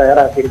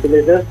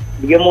തയ്യാറാക്കിയിരിക്കുന്നത്.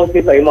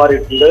 DMOക്ക്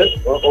കൈമാറിയിട്ടുണ്ട്.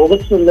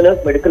 ഓഗസ്റ്റ് 1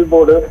 മെഡിക്കൽ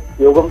ബോർഡ്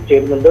യോഗം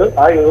ചേരുന്നുണ്ട്.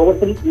 ആ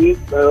യോഗത്തിൽ ഈ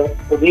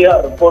പുതിയ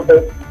റിപ്പോർട്ട്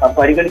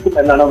പരിഗണിക്കും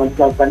എന്നാണ്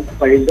മനസ്സിലാക്കാൻ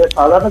കഴിയുന്നത്.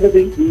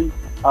 സാധാരണഗതിയിൽ ഈ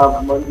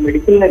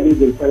മെഡിക്കൽ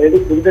നെഗ്ലിജൻസ്, അതായത്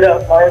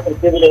ഗുരുതരമായ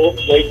കൃത്യതയും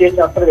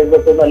വൈദ്യശാസ്ത്ര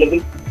രംഗത്തുനിന്ന് അല്ലെങ്കിൽ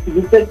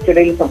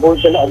ചികിത്സയ്ക്കിടയിൽ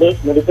സംഭവിച്ചാൽ അത്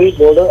മെഡിക്കൽ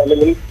ബോർഡ്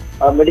അല്ലെങ്കിൽ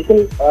മെഡിക്കൽ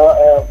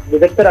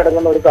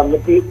വിദഗ്ധരടങ്ങുന്ന ഒരു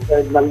കമ്മിറ്റി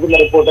നൽകുന്ന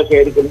റിപ്പോർട്ടൊക്കെ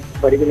ആയിരിക്കും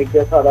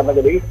പരിഗണിക്കുക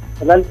സാധാരണഗതിയിൽ.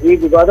 എന്നാൽ ഈ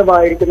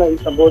വിവാദമായിരിക്കുന്ന ഈ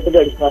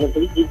സംഭവത്തിന്റെ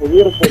അടിസ്ഥാനത്തിൽ ഈ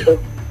പുതിയ റിപ്പോർട്ട്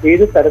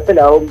ഏത്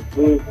തരത്തിലാവും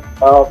ഈ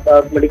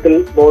മെഡിക്കൽ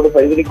ബോർഡ്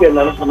പരിഗണിക്കുക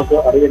എന്നാണ് നമുക്ക്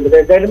അറിയേണ്ടത്.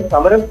 എന്തായാലും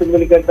സമരം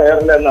പിൻവലിക്കാൻ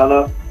തയ്യാറില്ല എന്നാണ്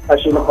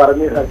ഹഷീം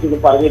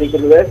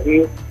പറഞ്ഞിരിക്കുന്നത്. ഈ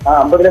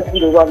 50 ലക്ഷം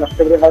രൂപ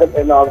നഷ്ടപരിഹാരം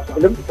എന്ന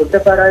ആവശ്യത്തിലും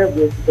കുറ്റക്കാരായ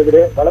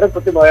ഉദ്യോഗസ്ഥർക്കെതിരെ വളരെ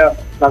കൃത്യമായ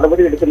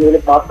നടപടി എടുക്കുന്നതിൽ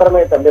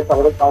മാത്രമേ തന്റെ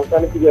സമരം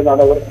അവസാനിപ്പിക്കൂ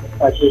എന്നാണ് അവർ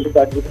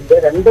ചൂണ്ടിക്കാട്ടിയിരിക്കുന്നത്.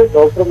 2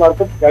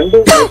 ഡോക്ടർമാർക്കും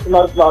 2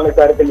 നഴ്സുമാർക്കുമാണ്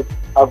ഇക്കാര്യത്തിൽ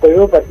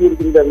പിഴവ്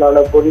പറ്റിയിരിക്കുന്നത് എന്നാണ്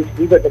പോലീസ്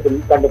ഈ ഘട്ടത്തിൽ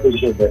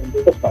കണ്ടെത്തിയിരിക്കുന്നത്.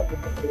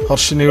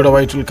 ഹർഷിനിയുടെ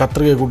വയറ്റിൽ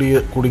കത്രിക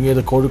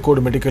കുടുങ്ങിയത്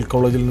കോഴിക്കോട് മെഡിക്കൽ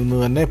കോളേജിൽ നിന്ന്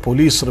തന്നെ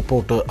പോലീസ്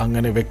റിപ്പോർട്ട്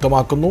അങ്ങനെ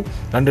വ്യക്തമാക്കുന്നു.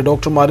 2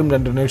 ഡോക്ടർമാരും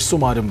 2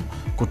 നഴ്സുമാരും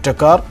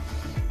കുറ്റക്കാർ.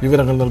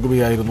 വിവരങ്ങൾ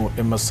നൽകുകയായിരുന്നു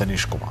MS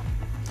സനീഷ് കുമാർ.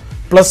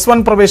 +1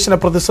 പ്രവേശന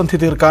പ്രതിസന്ധി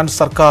തീർക്കാൻ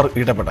സർക്കാർ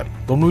ഇടപെടൽ.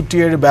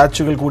 97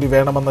 ബാച്ചുകൾ കൂടി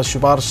വേണമെന്ന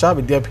ശുപാർശ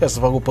വിദ്യാഭ്യാസ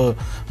വകുപ്പ്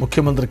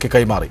മുഖ്യമന്ത്രിക്ക്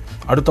കൈമാറി.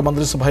 അടുത്ത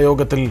മന്ത്രിസഭാ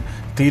യോഗത്തിൽ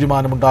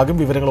തീരുമാനമുണ്ടാകും.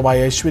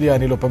 വിവരങ്ങളുമായി ഐശ്വര്യ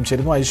അനിലൊപ്പം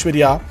ചേരുന്നു.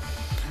 ഐശ്വര്യ,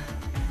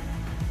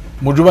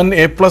 മുഴുവൻ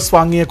A+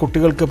 വാങ്ങിയ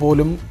കുട്ടികൾക്ക്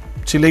പോലും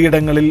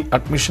ചിലയിടങ്ങളിൽ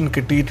അഡ്മിഷൻ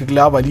കിട്ടിയിട്ടില്ല.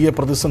 വലിയ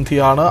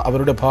പ്രതിസന്ധിയാണ്.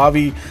 അവരുടെ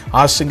ഭാവി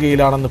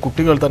ആശങ്കയിലാണെന്ന്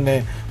കുട്ടികൾ തന്നെ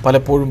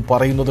പലപ്പോഴും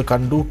പറയുന്നത്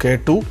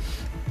കേട്ടു.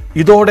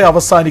 ഇതോടെ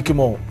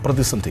അവസാനിക്കുമോ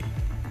പ്രതിസന്ധി?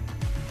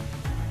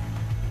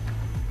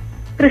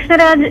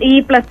 കൃഷ്ണരാജ്, ഈ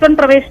 +1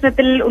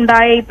 പ്രവേശനത്തിൽ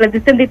ഉണ്ടായ ഈ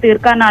പ്രതിസന്ധി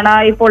തീർക്കാനാണ്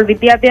ഇപ്പോൾ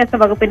വിദ്യാഭ്യാസ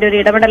വകുപ്പിന്റെ ഒരു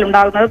ഇടപെടൽ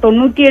ഉണ്ടാകുന്നത്.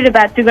 97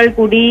 ബാച്ചുകൾ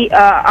കൂടി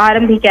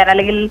ആരംഭിക്കാൻ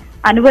അല്ലെങ്കിൽ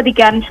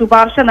അനുവദിക്കാൻ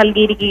ശുപാർശ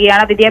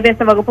നൽകിയിരിക്കുകയാണ്.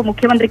 വിദ്യാഭ്യാസ വകുപ്പ്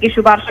മുഖ്യമന്ത്രിക്ക്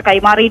ശുപാർശ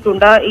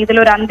കൈമാറിയിട്ടുണ്ട്.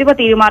 ഇതിലൊരു അന്തിമ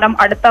തീരുമാനം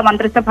അടുത്ത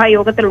മന്ത്രിസഭാ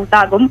യോഗത്തിൽ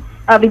ഉണ്ടാകും.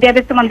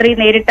 വിദ്യാഭ്യാസ മന്ത്രി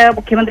നേരിട്ട്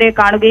മുഖ്യമന്ത്രിയെ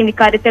കാണുകയും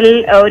ഇക്കാര്യത്തിൽ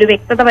ഒരു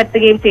വ്യക്തത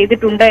വരുത്തുകയും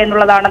ചെയ്തിട്ടുണ്ട്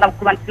എന്നുള്ളതാണ്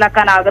നമുക്ക്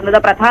മനസ്സിലാക്കാനാകുന്നത്.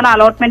 പ്രധാന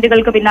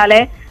അലോട്ട്മെന്റുകൾക്ക്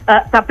പിന്നാലെ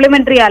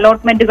സപ്ലിമെന്ററി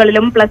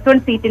അലോട്ട്മെന്റുകളിലും +1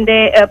 സീറ്റിന്റെ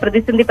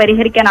പ്രതിസന്ധി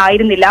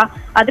പരിഹരിക്കാനായിരുന്നില്ല.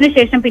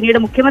 അതിനുശേഷം പിന്നീട്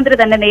മുഖ്യമന്ത്രി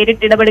തന്നെ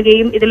നേരിട്ട്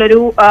ഇടപെടുകയും ഇതിലൊരു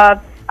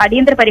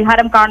അടിയന്തര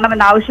പരിഹാരം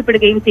കാണണമെന്ന്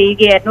ആവശ്യപ്പെടുകയും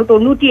ചെയ്യുകയായിരുന്നു.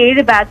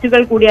 97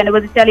 ബാച്ചുകൾ കൂടി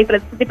അനുവദിച്ചാൽ ഈ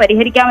പ്രതിസന്ധി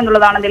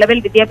പരിഹരിക്കാമെന്നുള്ളതാണ് നിലവിൽ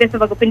വിദ്യാഭ്യാസ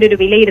വകുപ്പിന്റെ ഒരു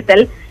വിലയിരുത്തൽ.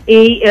 ഈ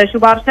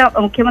ശുപാർശ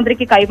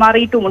മുഖ്യമന്ത്രിക്ക്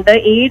കൈമാറിയിട്ടുമുണ്ട്.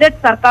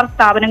 എയ്ഡഡ് സർക്കാർ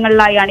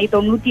സ്ഥാപനങ്ങളിലായാണ് ഈ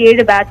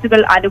 97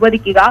 ബാച്ചുകൾ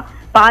അനുവദിക്കുക.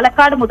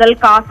 പാലക്കാട് മുതൽ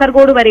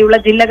കാസർഗോഡ് വരെയുള്ള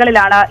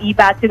ജില്ലകളിലാണ് ഈ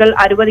ബാച്ചുകൾ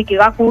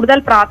അനുവദിക്കുക. കൂടുതൽ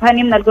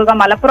പ്രാധാന്യം നൽകുക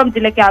മലപ്പുറം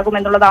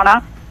ജില്ലയ്ക്കാകുമെന്നുള്ളതാണ്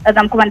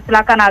നമുക്ക്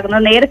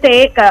മനസ്സിലാക്കാനാകുന്നത്. നേരത്തെ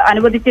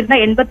അനുവദിച്ചിരുന്ന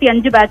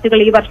 85 ബാച്ചുകൾ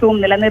ഈ വർഷവും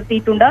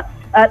നിലനിർത്തിയിട്ടുണ്ട്.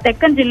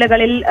 തെക്കൻ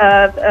ജില്ലകളിൽ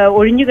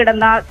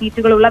ഒഴിഞ്ഞുകിടന്ന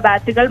സീറ്റുകളുള്ള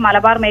ബാച്ചുകൾ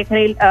മലബാർ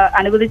മേഖലയിൽ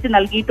അനുവദിച്ച്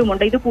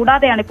നൽകിയിട്ടുമുണ്ട്. ഇത്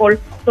കൂടാതെയാണ് ഇപ്പോൾ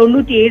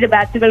 97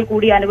 ബാച്ചുകൾ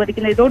കൂടി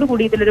അനുവദിക്കുന്നത്.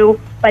 ഇതോടുകൂടി ഇതിലൊരു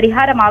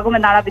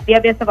പരിഹാരമാകുമെന്നാണ്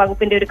വിദ്യാഭ്യാസ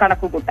വകുപ്പിന്റെ ഒരു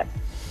കണക്കുകൂട്ടൽ.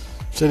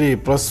 ശരി,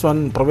 +1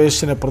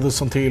 പ്രവേശന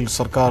പ്രതിസന്ധിയിൽ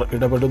സർക്കാർ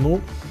ഇടപെടുന്നു.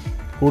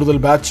 കൂടുതൽ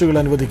ബാച്ചുകൾ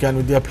അനുവദിക്കാൻ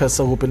വിദ്യാഭ്യാസ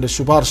വകുപ്പിന്റെ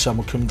ശുപാർശ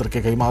മുഖ്യമന്ത്രിക്ക്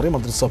കൈമാറി.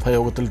 മന്ത്രിസഭാ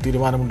യോഗത്തിൽ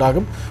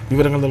തീരുമാനമുണ്ടാകും.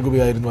 വിവരങ്ങൾ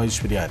നൽകുകയായിരുന്നു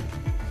ഐശ്വര്യ.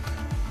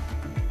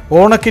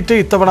 ഓണക്കിറ്റ്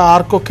ഇത്തവണ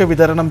ആർക്കൊക്കെ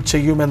വിതരണം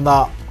ചെയ്യുമെന്ന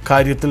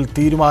കാര്യത്തിൽ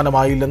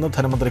തീരുമാനമായില്ലെന്ന്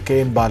ധനമന്ത്രി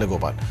KN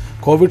ബാലഗോപാൽ.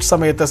 കോവിഡ്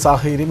സമയത്തെ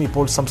സാഹചര്യം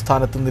ഇപ്പോൾ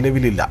സംസ്ഥാനത്ത്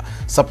നിലവിലില്ല.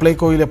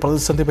 സപ്ലൈകോയിലെ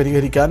പ്രതിസന്ധി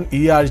പരിഹരിക്കാൻ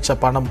ഈ ആഴ്ച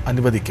പണം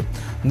അനുവദിക്കും.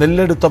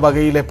 നെല്ലെടുത്ത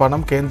വകയിലെ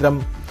പണം കേന്ദ്രം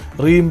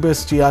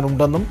റീഇംബേഴ്സ്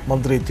ചെയ്യാനുണ്ടെന്നും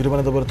മന്ത്രി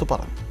തിരുവനന്തപുരത്ത്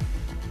പറഞ്ഞു.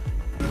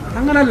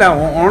 അങ്ങനല്ല,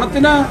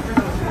 ഓണത്തിന്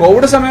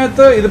കോവിഡ്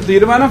സമയത്ത് ഇത്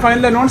തീരുമാനം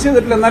ഫൈനൽ അനൗൺസ്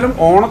ചെയ്തിട്ടില്ല. എന്നാലും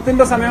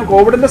ഓണത്തിന്റെ സമയം,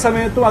 കോവിഡിന്റെ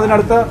സമയത്തും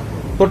അതിനടുത്ത്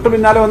തൊട്ടു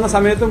പിന്നാലെ വന്ന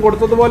സമയത്തും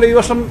കൊടുത്തതുപോലെ ഈ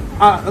വർഷം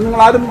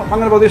നിങ്ങൾ ആരും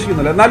അങ്ങനെ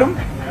പ്രതീക്ഷിക്കുന്നില്ല. എന്നാലും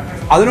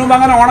അതിനു മുമ്പ്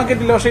അങ്ങനെ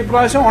ഓണക്കിറ്റില്ല. പക്ഷേ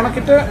ഇപ്രാവശ്യം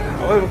ഓണക്കിറ്റ്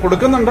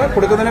കൊടുക്കുന്നുണ്ട്.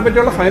 കൊടുക്കുന്നതിനെ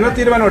പറ്റിയുള്ള ഫൈനൽ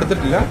തീരുമാനം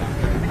എടുത്തിട്ടില്ല.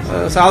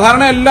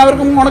 സാധാരണ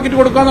എല്ലാവർക്കും ഓണക്കിറ്റ്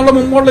കൊടുക്കുക എന്നുള്ള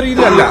മുമ്പുള്ള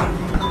രീതിയല്ല.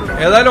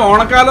 ഏതായാലും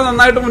ഓണക്കാലം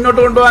നന്നായിട്ട്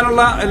മുന്നോട്ട്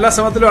കൊണ്ടുപോകാനുള്ള എല്ലാ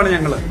ശ്രമത്തിലുമാണ്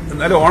ഞങ്ങൾ.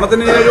 എന്തായാലും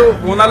ഓണത്തിന് ഒരു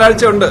 3-4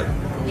 ആഴ്ച ഉണ്ട്.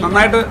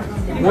 നന്നായിട്ട്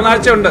 3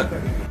 ആഴ്ച ഉണ്ട്.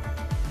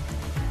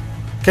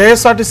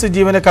 KSRTC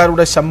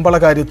ജീവനക്കാരുടെ ശമ്പള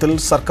കാര്യത്തിൽ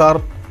സർക്കാർ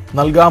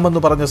നൽകാമെന്ന്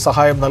പറഞ്ഞ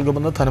സഹായം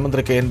നൽകുമെന്ന്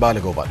ധനമന്ത്രി കെ എൻ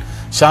ബാലഗോപാൽ.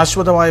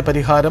 ശാശ്വതമായ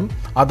പരിഹാരം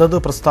അതത്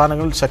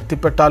പ്രസ്ഥാനങ്ങൾ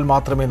ശക്തിപ്പെട്ടാൽ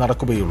മാത്രമേ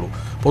നടക്കുകയുള്ളൂ.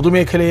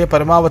 പൊതുമേഖലയെ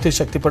പരമാവധി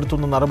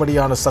ശക്തിപ്പെടുത്തുന്ന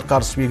നടപടിയാണ്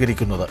സർക്കാർ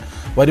സ്വീകരിക്കുന്നത്.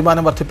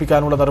 വരുമാനം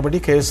വർദ്ധിപ്പിക്കാനുള്ള നടപടി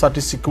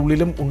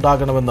KSRTCക്കുള്ളിലും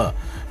ഉണ്ടാകണമെന്ന്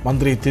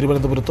മന്ത്രി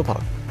തിരുവനന്തപുരത്ത്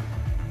പറഞ്ഞു.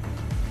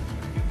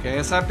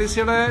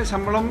 KSRTCയുടെ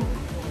ശമ്പളം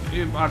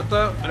അടുത്ത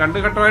 2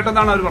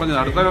 ഘട്ടമായിട്ടെന്നാണ് അവർ പറഞ്ഞത്.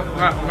 അടുത്ത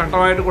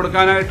ഘട്ടമായിട്ട്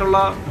കൊടുക്കാനായിട്ടുള്ള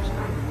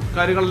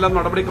കാര്യങ്ങളെല്ലാം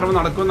നടപടിക്രമം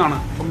നടക്കുമെന്നാണ്.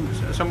 അപ്പം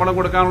ശമ്പളം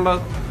കൊടുക്കാനുള്ള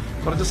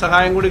കുറച്ച്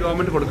സഹായം കൂടി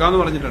ഗവൺമെൻറ് കൊടുക്കാമെന്ന്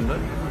പറഞ്ഞിട്ടുണ്ട്.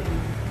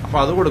 അപ്പോൾ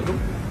അത് കൊടുക്കും.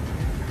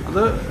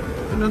 അത്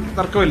പിന്നെ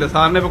തർക്കമില്ല.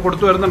 സാറിന് ഇപ്പോൾ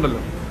കൊടുത്തു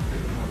വരുന്നുണ്ടല്ലോ,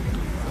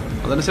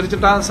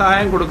 അതനുസരിച്ചിട്ട് ആ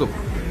സഹായം കൊടുക്കും.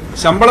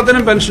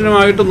 ശമ്പളത്തിനും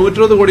പെൻഷനുമായിട്ട്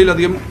 120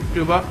 കോടിയിലധികം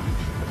രൂപ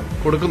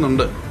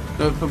കൊടുക്കുന്നുണ്ട്.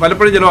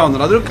 പലപ്പോഴും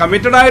ചിലവാകുന്നുണ്ട്. അത്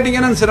കമ്മിറ്റഡ് ആയിട്ട്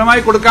ഇങ്ങനെ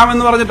സ്ഥിരമായി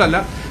കൊടുക്കാമെന്ന് പറഞ്ഞിട്ടല്ല.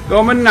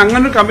 ഗവൺമെന്റിന്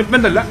അങ്ങനെ ഒരു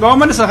കമ്മിറ്റ്മെന്റ് അല്ല.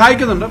 ഗവൺമെന്റ്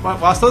സഹായിക്കുന്നുണ്ട്.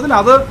 വാസ്തവത്തിൽ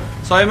അത്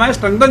സ്വയമായി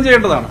സ്ട്രെങ്തൻ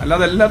ചെയ്യേണ്ടതാണ്.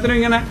 അല്ലാതെ എല്ലാത്തിനും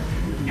ഇങ്ങനെ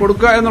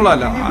കൊടുക്കുക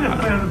എന്നുള്ളതല്ല.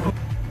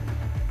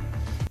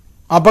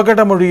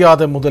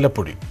 അപകടമൊഴിയാതെ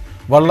മുതലപ്പൊഴി.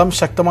 വള്ളം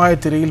ശക്തമായ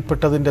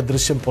തിരയിൽപ്പെട്ടതിന്റെ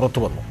ദൃശ്യം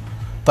പുറത്തുവന്നു.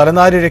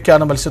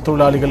 തലനാരിഴയ്ക്കാണ്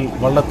മത്സ്യത്തൊഴിലാളികൾ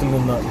വള്ളത്തിൽ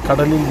നിന്ന്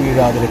കടലിൽ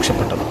വീഴാതെ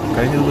രക്ഷപ്പെട്ടത്.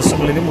 കഴിഞ്ഞ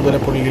ദിവസങ്ങളിലും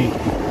മുതലപ്പൊഴിയിൽ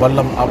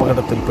വള്ളം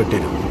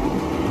അപകടത്തിൽപ്പെട്ടിരുന്നു.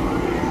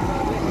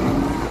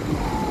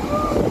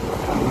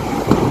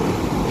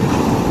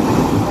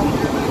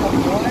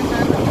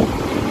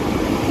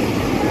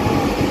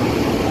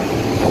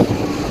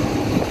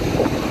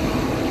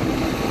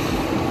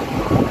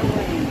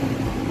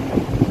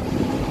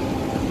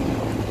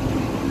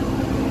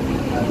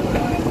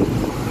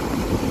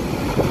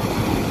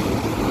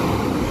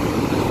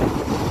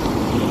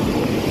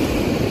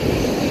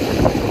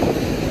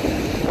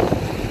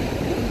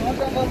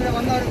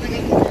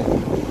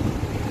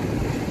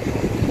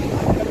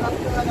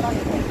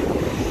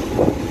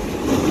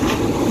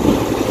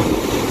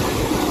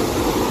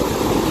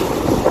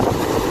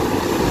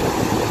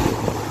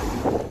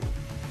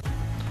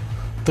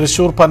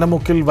 തൃശൂർ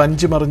പനമുക്കിൽ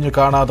വഞ്ചി മറിഞ്ഞ്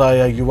കാണാതായ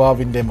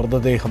യുവാവിന്റെ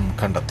മൃതദേഹം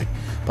കണ്ടെത്തി.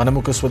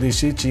 പനമുക്ക്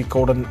സ്വദേശി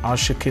ചീക്കോടൻ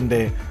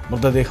ആഷിഖിന്റെ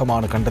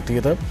മൃതദേഹമാണ്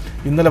കണ്ടെത്തിയത്.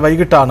 ഇന്നലെ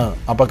വൈകിട്ടാണ്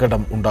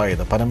അപകടം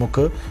ഉണ്ടായത്.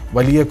 പനമുക്ക്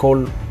വലിയ കോൾ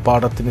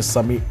പാടത്തിന്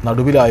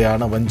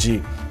നടുവിലായാണ് വഞ്ചി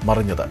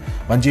മറിഞ്ഞത്.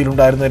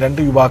 വഞ്ചിയിലുണ്ടായിരുന്ന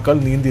 2 യുവാക്കൾ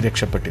നീന്തി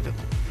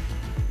രക്ഷപ്പെട്ടിരുന്നു.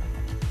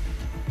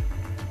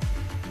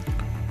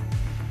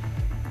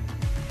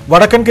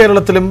 വടക്കൻ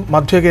കേരളത്തിലും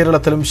മധ്യ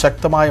കേരളത്തിലും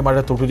ശക്തമായ മഴ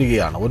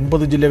തുടരുകയാണ്.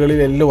 9 ജില്ലകളിൽ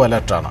യെല്ലോ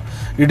അലർട്ടാണ്.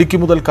 ഇടുക്കി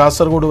മുതൽ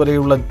കാസർഗോഡ്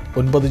വരെയുള്ള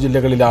 9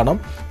 ജില്ലകളിലാണ്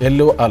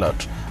യെല്ലോ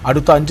അലർട്ട്.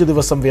 അടുത്ത 5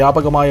 ദിവസം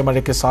വ്യാപകമായ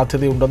മഴയ്ക്ക്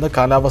സാധ്യതയുണ്ടെന്ന്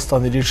കാലാവസ്ഥാ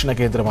നിരീക്ഷണ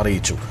കേന്ദ്രം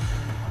അറിയിച്ചു.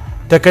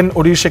 തെക്കൻ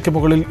ഒഡീഷയ്ക്ക്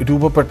മുകളിൽ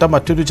രൂപപ്പെട്ട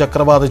മറ്റൊരു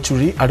ചക്രവാത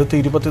ചുഴി അടുത്ത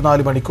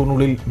 24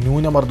 മണിക്കൂറിനുള്ളിൽ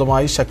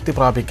ന്യൂനമർദ്ദമായി ശക്തി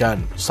പ്രാപിക്കാൻ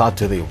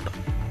സാധ്യതയുണ്ട്.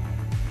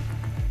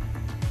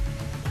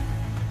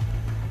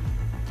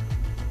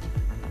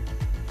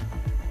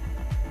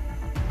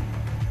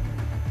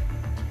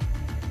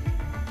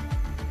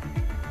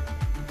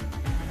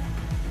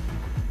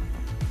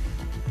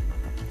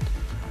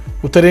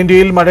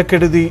 ഉത്തരേന്ത്യയിൽ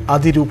മഴക്കെടുതി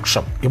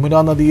അതിരൂക്ഷം. യമുന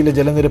നദിയിലെ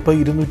ജലനിരപ്പ്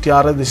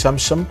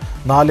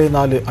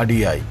 206.44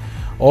 അടിയായി.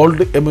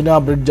 ഓൾഡ് യമുന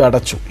ബ്രിഡ്ജ്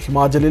അടച്ചു.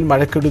 ഹിമാചലിൽ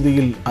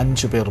മഴക്കെടുതിയിൽ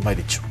 5 പേർ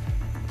മരിച്ചു.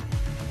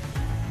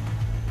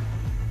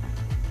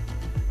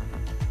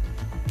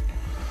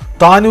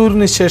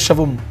 താനൂരിന്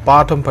ശേഷവും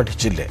പാഠം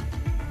പഠിച്ചില്ലേ?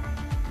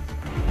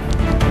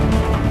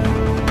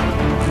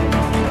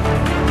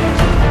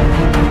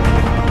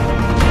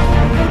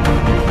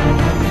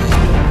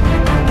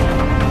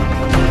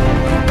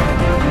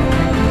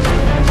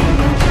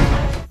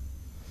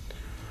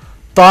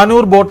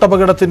 താനൂർ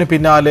ബോട്ടപകടത്തിന്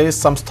പിന്നാലെ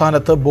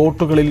സംസ്ഥാനത്ത്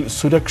ബോട്ടുകളിൽ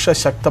സുരക്ഷ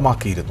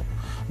ശക്തമാക്കിയിരുന്നു.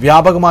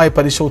 വ്യാപകമായ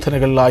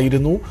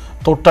പരിശോധനകളിലായിരുന്നു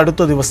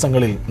തൊട്ടടുത്ത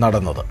ദിവസങ്ങളിൽ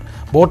നടന്നത്.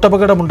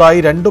 ബോട്ടപകടമുണ്ടായി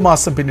 2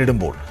 മാസം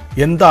പിന്നിടുമ്പോൾ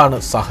എന്താണ്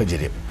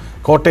സാഹചര്യം?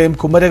 കോട്ടയം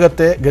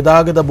കുമരകത്തെ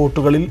ഗതാഗത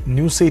ബോട്ടുകളിൽ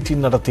ന്യൂസ്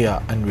 18 നടത്തിയ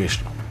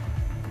അന്വേഷണം.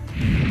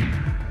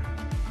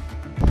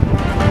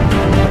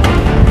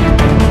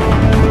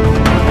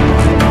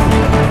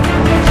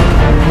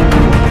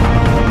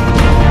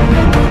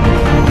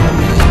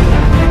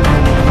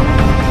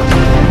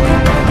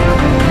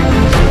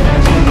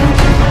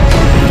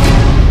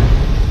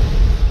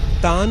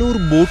 Tanur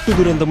boat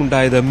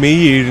ദുരന്തമുണ്ടായത്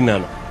May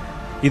 7-നാണ്.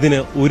 ഇതിന്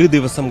ഒരു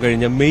ദിവസം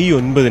കഴിഞ്ഞ മെയ്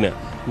 9-ന്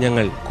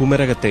ഞങ്ങൾ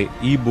കുമരകത്തെ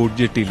ഈ ബോട്ട്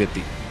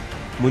ജെട്ടിയിലെത്തി.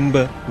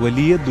 മുൻപ്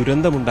വലിയ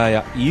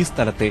ദുരന്തമുണ്ടായ ഈ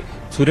സ്ഥലത്തെ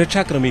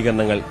സുരക്ഷാ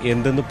ക്രമീകരണങ്ങൾ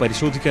എന്തെന്ന്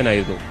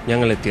പരിശോധിക്കാനായിരുന്നു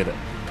ഞങ്ങൾ എത്തിയത്.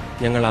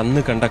 ഞങ്ങൾ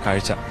അന്ന് കണ്ട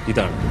കാഴ്ച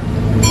ഇതാണ്.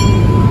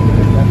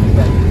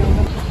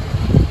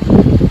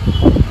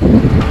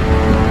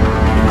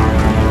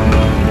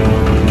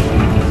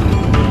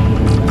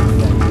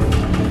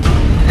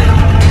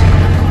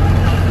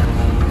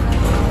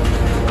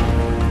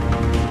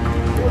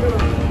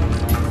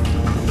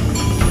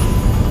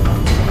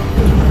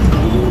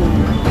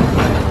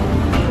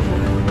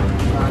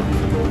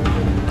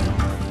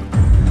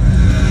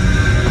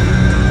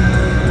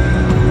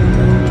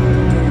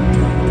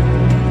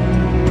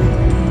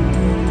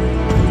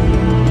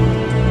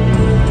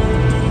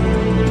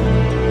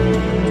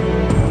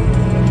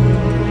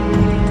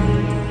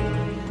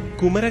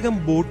 കുമരകം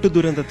ബോട്ട്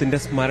ദുരന്തത്തിന്റെ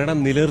സ്മരണം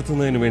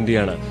നിലനിർത്തുന്നതിനു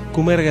വേണ്ടിയാണ്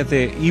കുമരകത്തെ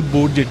ഈ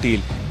ബോട്ട്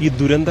ജെട്ടിയിൽ ഈ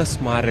ദുരന്ത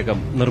സ്മാരകം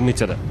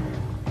നിർമ്മിച്ചത്.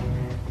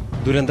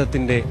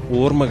 ദുരന്തത്തിന്റെ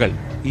ഓർമ്മകൾ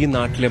ഈ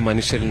നാട്ടിലെ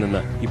മനുഷ്യരിൽ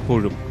നിന്ന്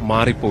ഇപ്പോഴും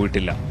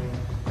മാറിപ്പോയിട്ടില്ല.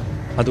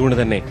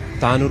 അതുകൊണ്ട് തന്നെ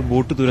താനൂർ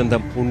ബോട്ട്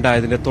ദുരന്തം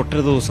ഉണ്ടായതിന്റെ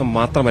തൊട്ടൊരു ദിവസം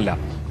മാത്രമല്ല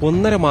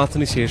 1.5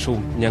 മാസത്തിന്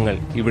ശേഷവും ഞങ്ങൾ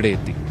ഇവിടെ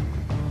എത്തി.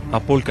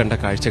 അപ്പോൾ കണ്ട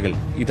കാഴ്ചകൾ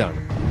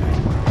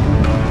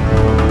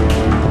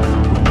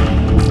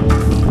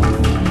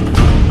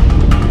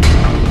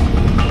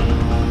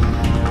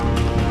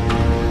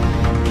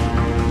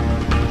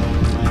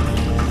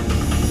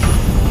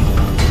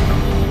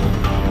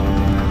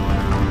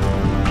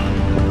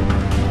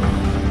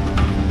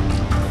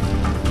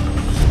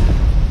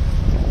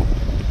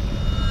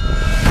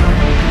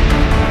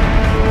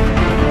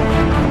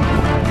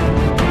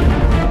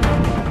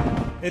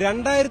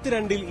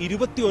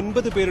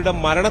 29 പേരുടെ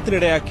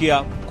മരണത്തിനിടയാക്കിയ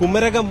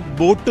കുമരകം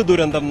ബോട്ട്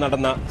ദുരന്തം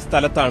നടന്ന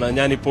സ്ഥലത്താണ്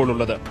ഞാനിപ്പോൾ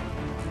ഉള്ളത്.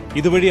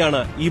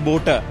 ഇതുവഴിയാണ് ഈ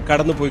ബോട്ട്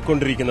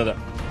കടന്നുപോയിക്കൊണ്ടിരിക്കുന്നത്.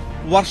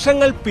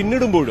 വർഷങ്ങൾ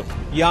പിന്നിടുമ്പോഴും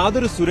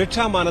യാതൊരു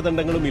സുരക്ഷാ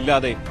മാനദണ്ഡങ്ങളും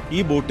ഇല്ലാതെ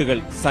ഈ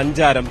ബോട്ടുകൾ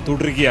സഞ്ചാരം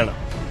തുടരുകയാണ്.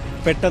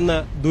 പെട്ടെന്ന്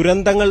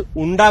ദുരന്തങ്ങൾ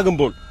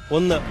ഉണ്ടാകുമ്പോൾ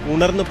ഒന്ന്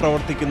ഉണർന്നു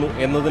പ്രവർത്തിക്കുന്നു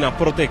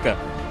എന്നതിനപ്പുറത്തേക്ക്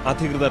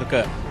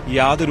അധികൃതർക്ക്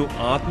യാതൊരു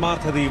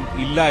ആത്മാർത്ഥതയും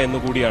ഇല്ല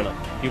എന്നുകൂടിയാണ്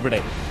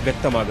ഇവിടെ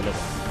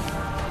വ്യക്തമാകുന്നത്.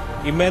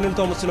 Emmanuel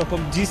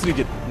തോമസിനൊപ്പം G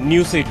Sreejith,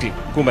 news 18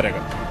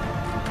 Kumarakom.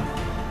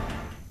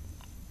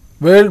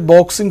 World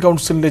boxing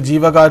കൌൺസിലിന്റെ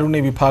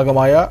ജീവകാരുണ്യ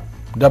വിഭാഗമായ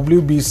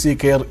WBC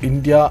കെയർ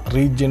ഇന്ത്യ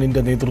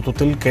റീജിയണിന്റെ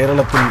നേതൃത്വത്തിൽ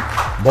കേരളത്തിൽ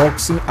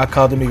ബോക്സിംഗ്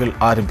അക്കാദമികൾ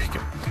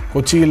ആരംഭിക്കും.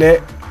 കൊച്ചിയിലെ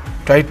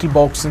ടൈറ്റിൽ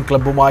ബോക്സിംഗ്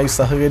ക്ലബ്ബുമായി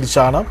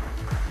സഹകരിച്ചാണ്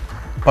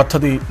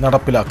പദ്ധതി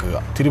നടപ്പിലാക്കുക.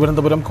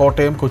 തിരുവനന്തപുരം,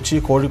 കോട്ടയം, കൊച്ചി,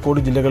 കോഴിക്കോട്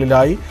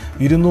ജില്ലകളിലായി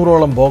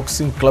 200ഓളം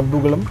ബോക്സിംഗ്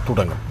ക്ലബ്ബുകളും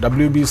തുടങ്ങും.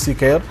 WBC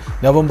കെയർ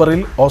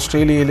നവംബറിൽ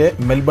ഓസ്ട്രേലിയയിലെ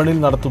മെൽബണിൽ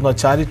നടത്തുന്ന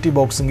ചാരിറ്റി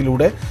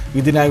ബോക്സിംഗിലൂടെ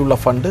ഇതിനായുള്ള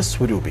fund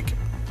സ്വരൂപിക്കും.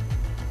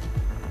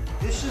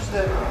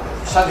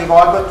 Something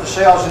I got to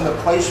see. I was in the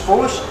police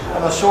force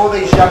and I saw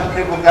these young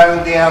people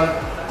going down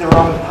the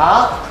wrong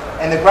path.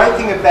 And the great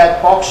thing about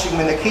boxing,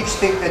 when the kids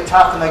think they're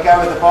tough and they go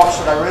with the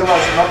boxer, they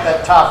realise they're not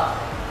that tough.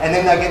 And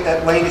then they get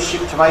that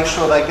leadership to make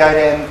sure they go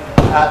down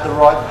the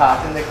right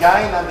path. And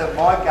again, under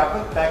my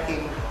government back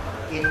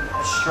in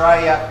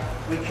Australia,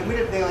 we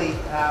committed nearly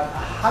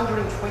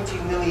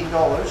 $120 million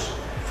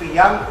for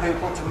young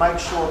people to make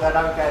sure they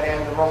don't go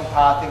down the wrong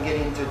path and get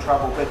into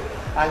trouble. But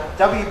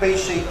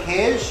WBC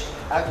Cares,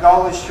 our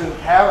goal is to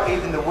empower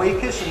even the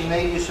weakest and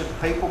neediest of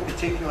people,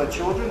 particularly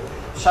children.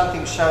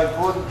 Something so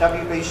good.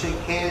 WBC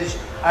Cares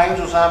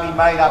Angels Army,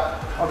 made up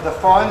of the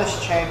finest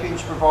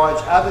champions,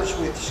 provides others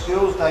with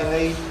skills they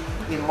need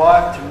in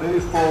life to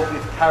move forward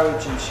with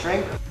courage and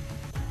strength.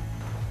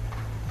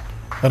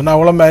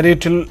 Ernakulam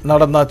മാരിയറ്റിൽ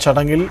നടന്ന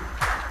ചടങ്ങിൽ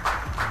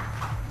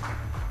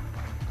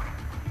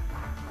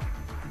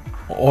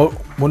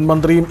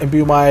മുൻമന്ത്രിയും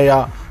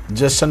എംപിയുമായ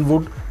Jason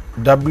would,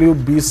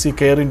 WBC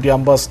care India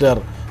ambassador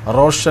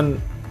Roshan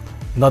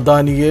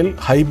Nathaniel,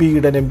 Hibi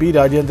Eden MP,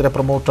 രാജ്യാന്തര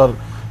promoter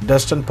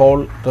ഡസ്റ്റൻ Paul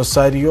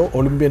Rosario,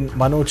 Olympian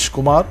Manoj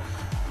Kumar,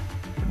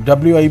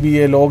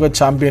 WIBA ലോക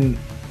champion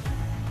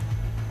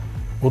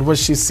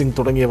Urvashi Singh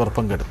തുടങ്ങിയവർ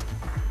പങ്കെടുത്തു.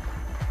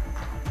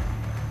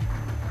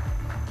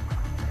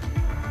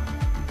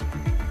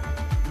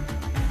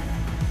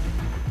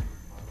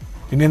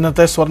 ഇനി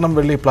ഇന്നത്തെ സ്വർണം,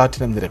 വെള്ളി,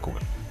 പ്ലാറ്റിനം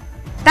നിരക്കുകൾ.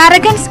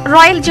 തരകൻസ്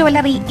റോയൽ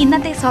ജ്വല്ലറി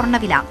ഇന്നത്തെ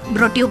സ്വർണ്ണവില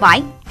ബ്രോട്ട് യു ബൈ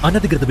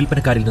അനധികൃത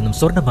വിൽപ്പനക്കാരിൽ നിന്നും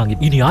സ്വർണം വാങ്ങി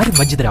ഇനി ആരും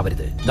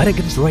വഞ്ചിതരാവരുത്.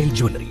 Tharakans royal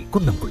jewellery,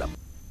 Kunnamkulam.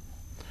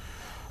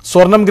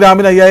 സ്വർണം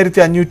ഗ്രാമിന്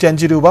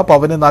 5505 രൂപ,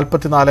 പവന്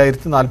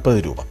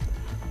 44,040 രൂപ.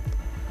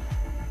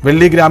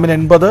 വെള്ളി ഗ്രാമിന്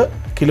 80,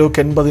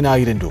 കിലോയ്ക്ക്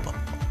 80,000 രൂപ.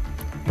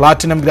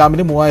 പ്ലാറ്റിനം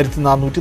ഗ്രാമിന് 3400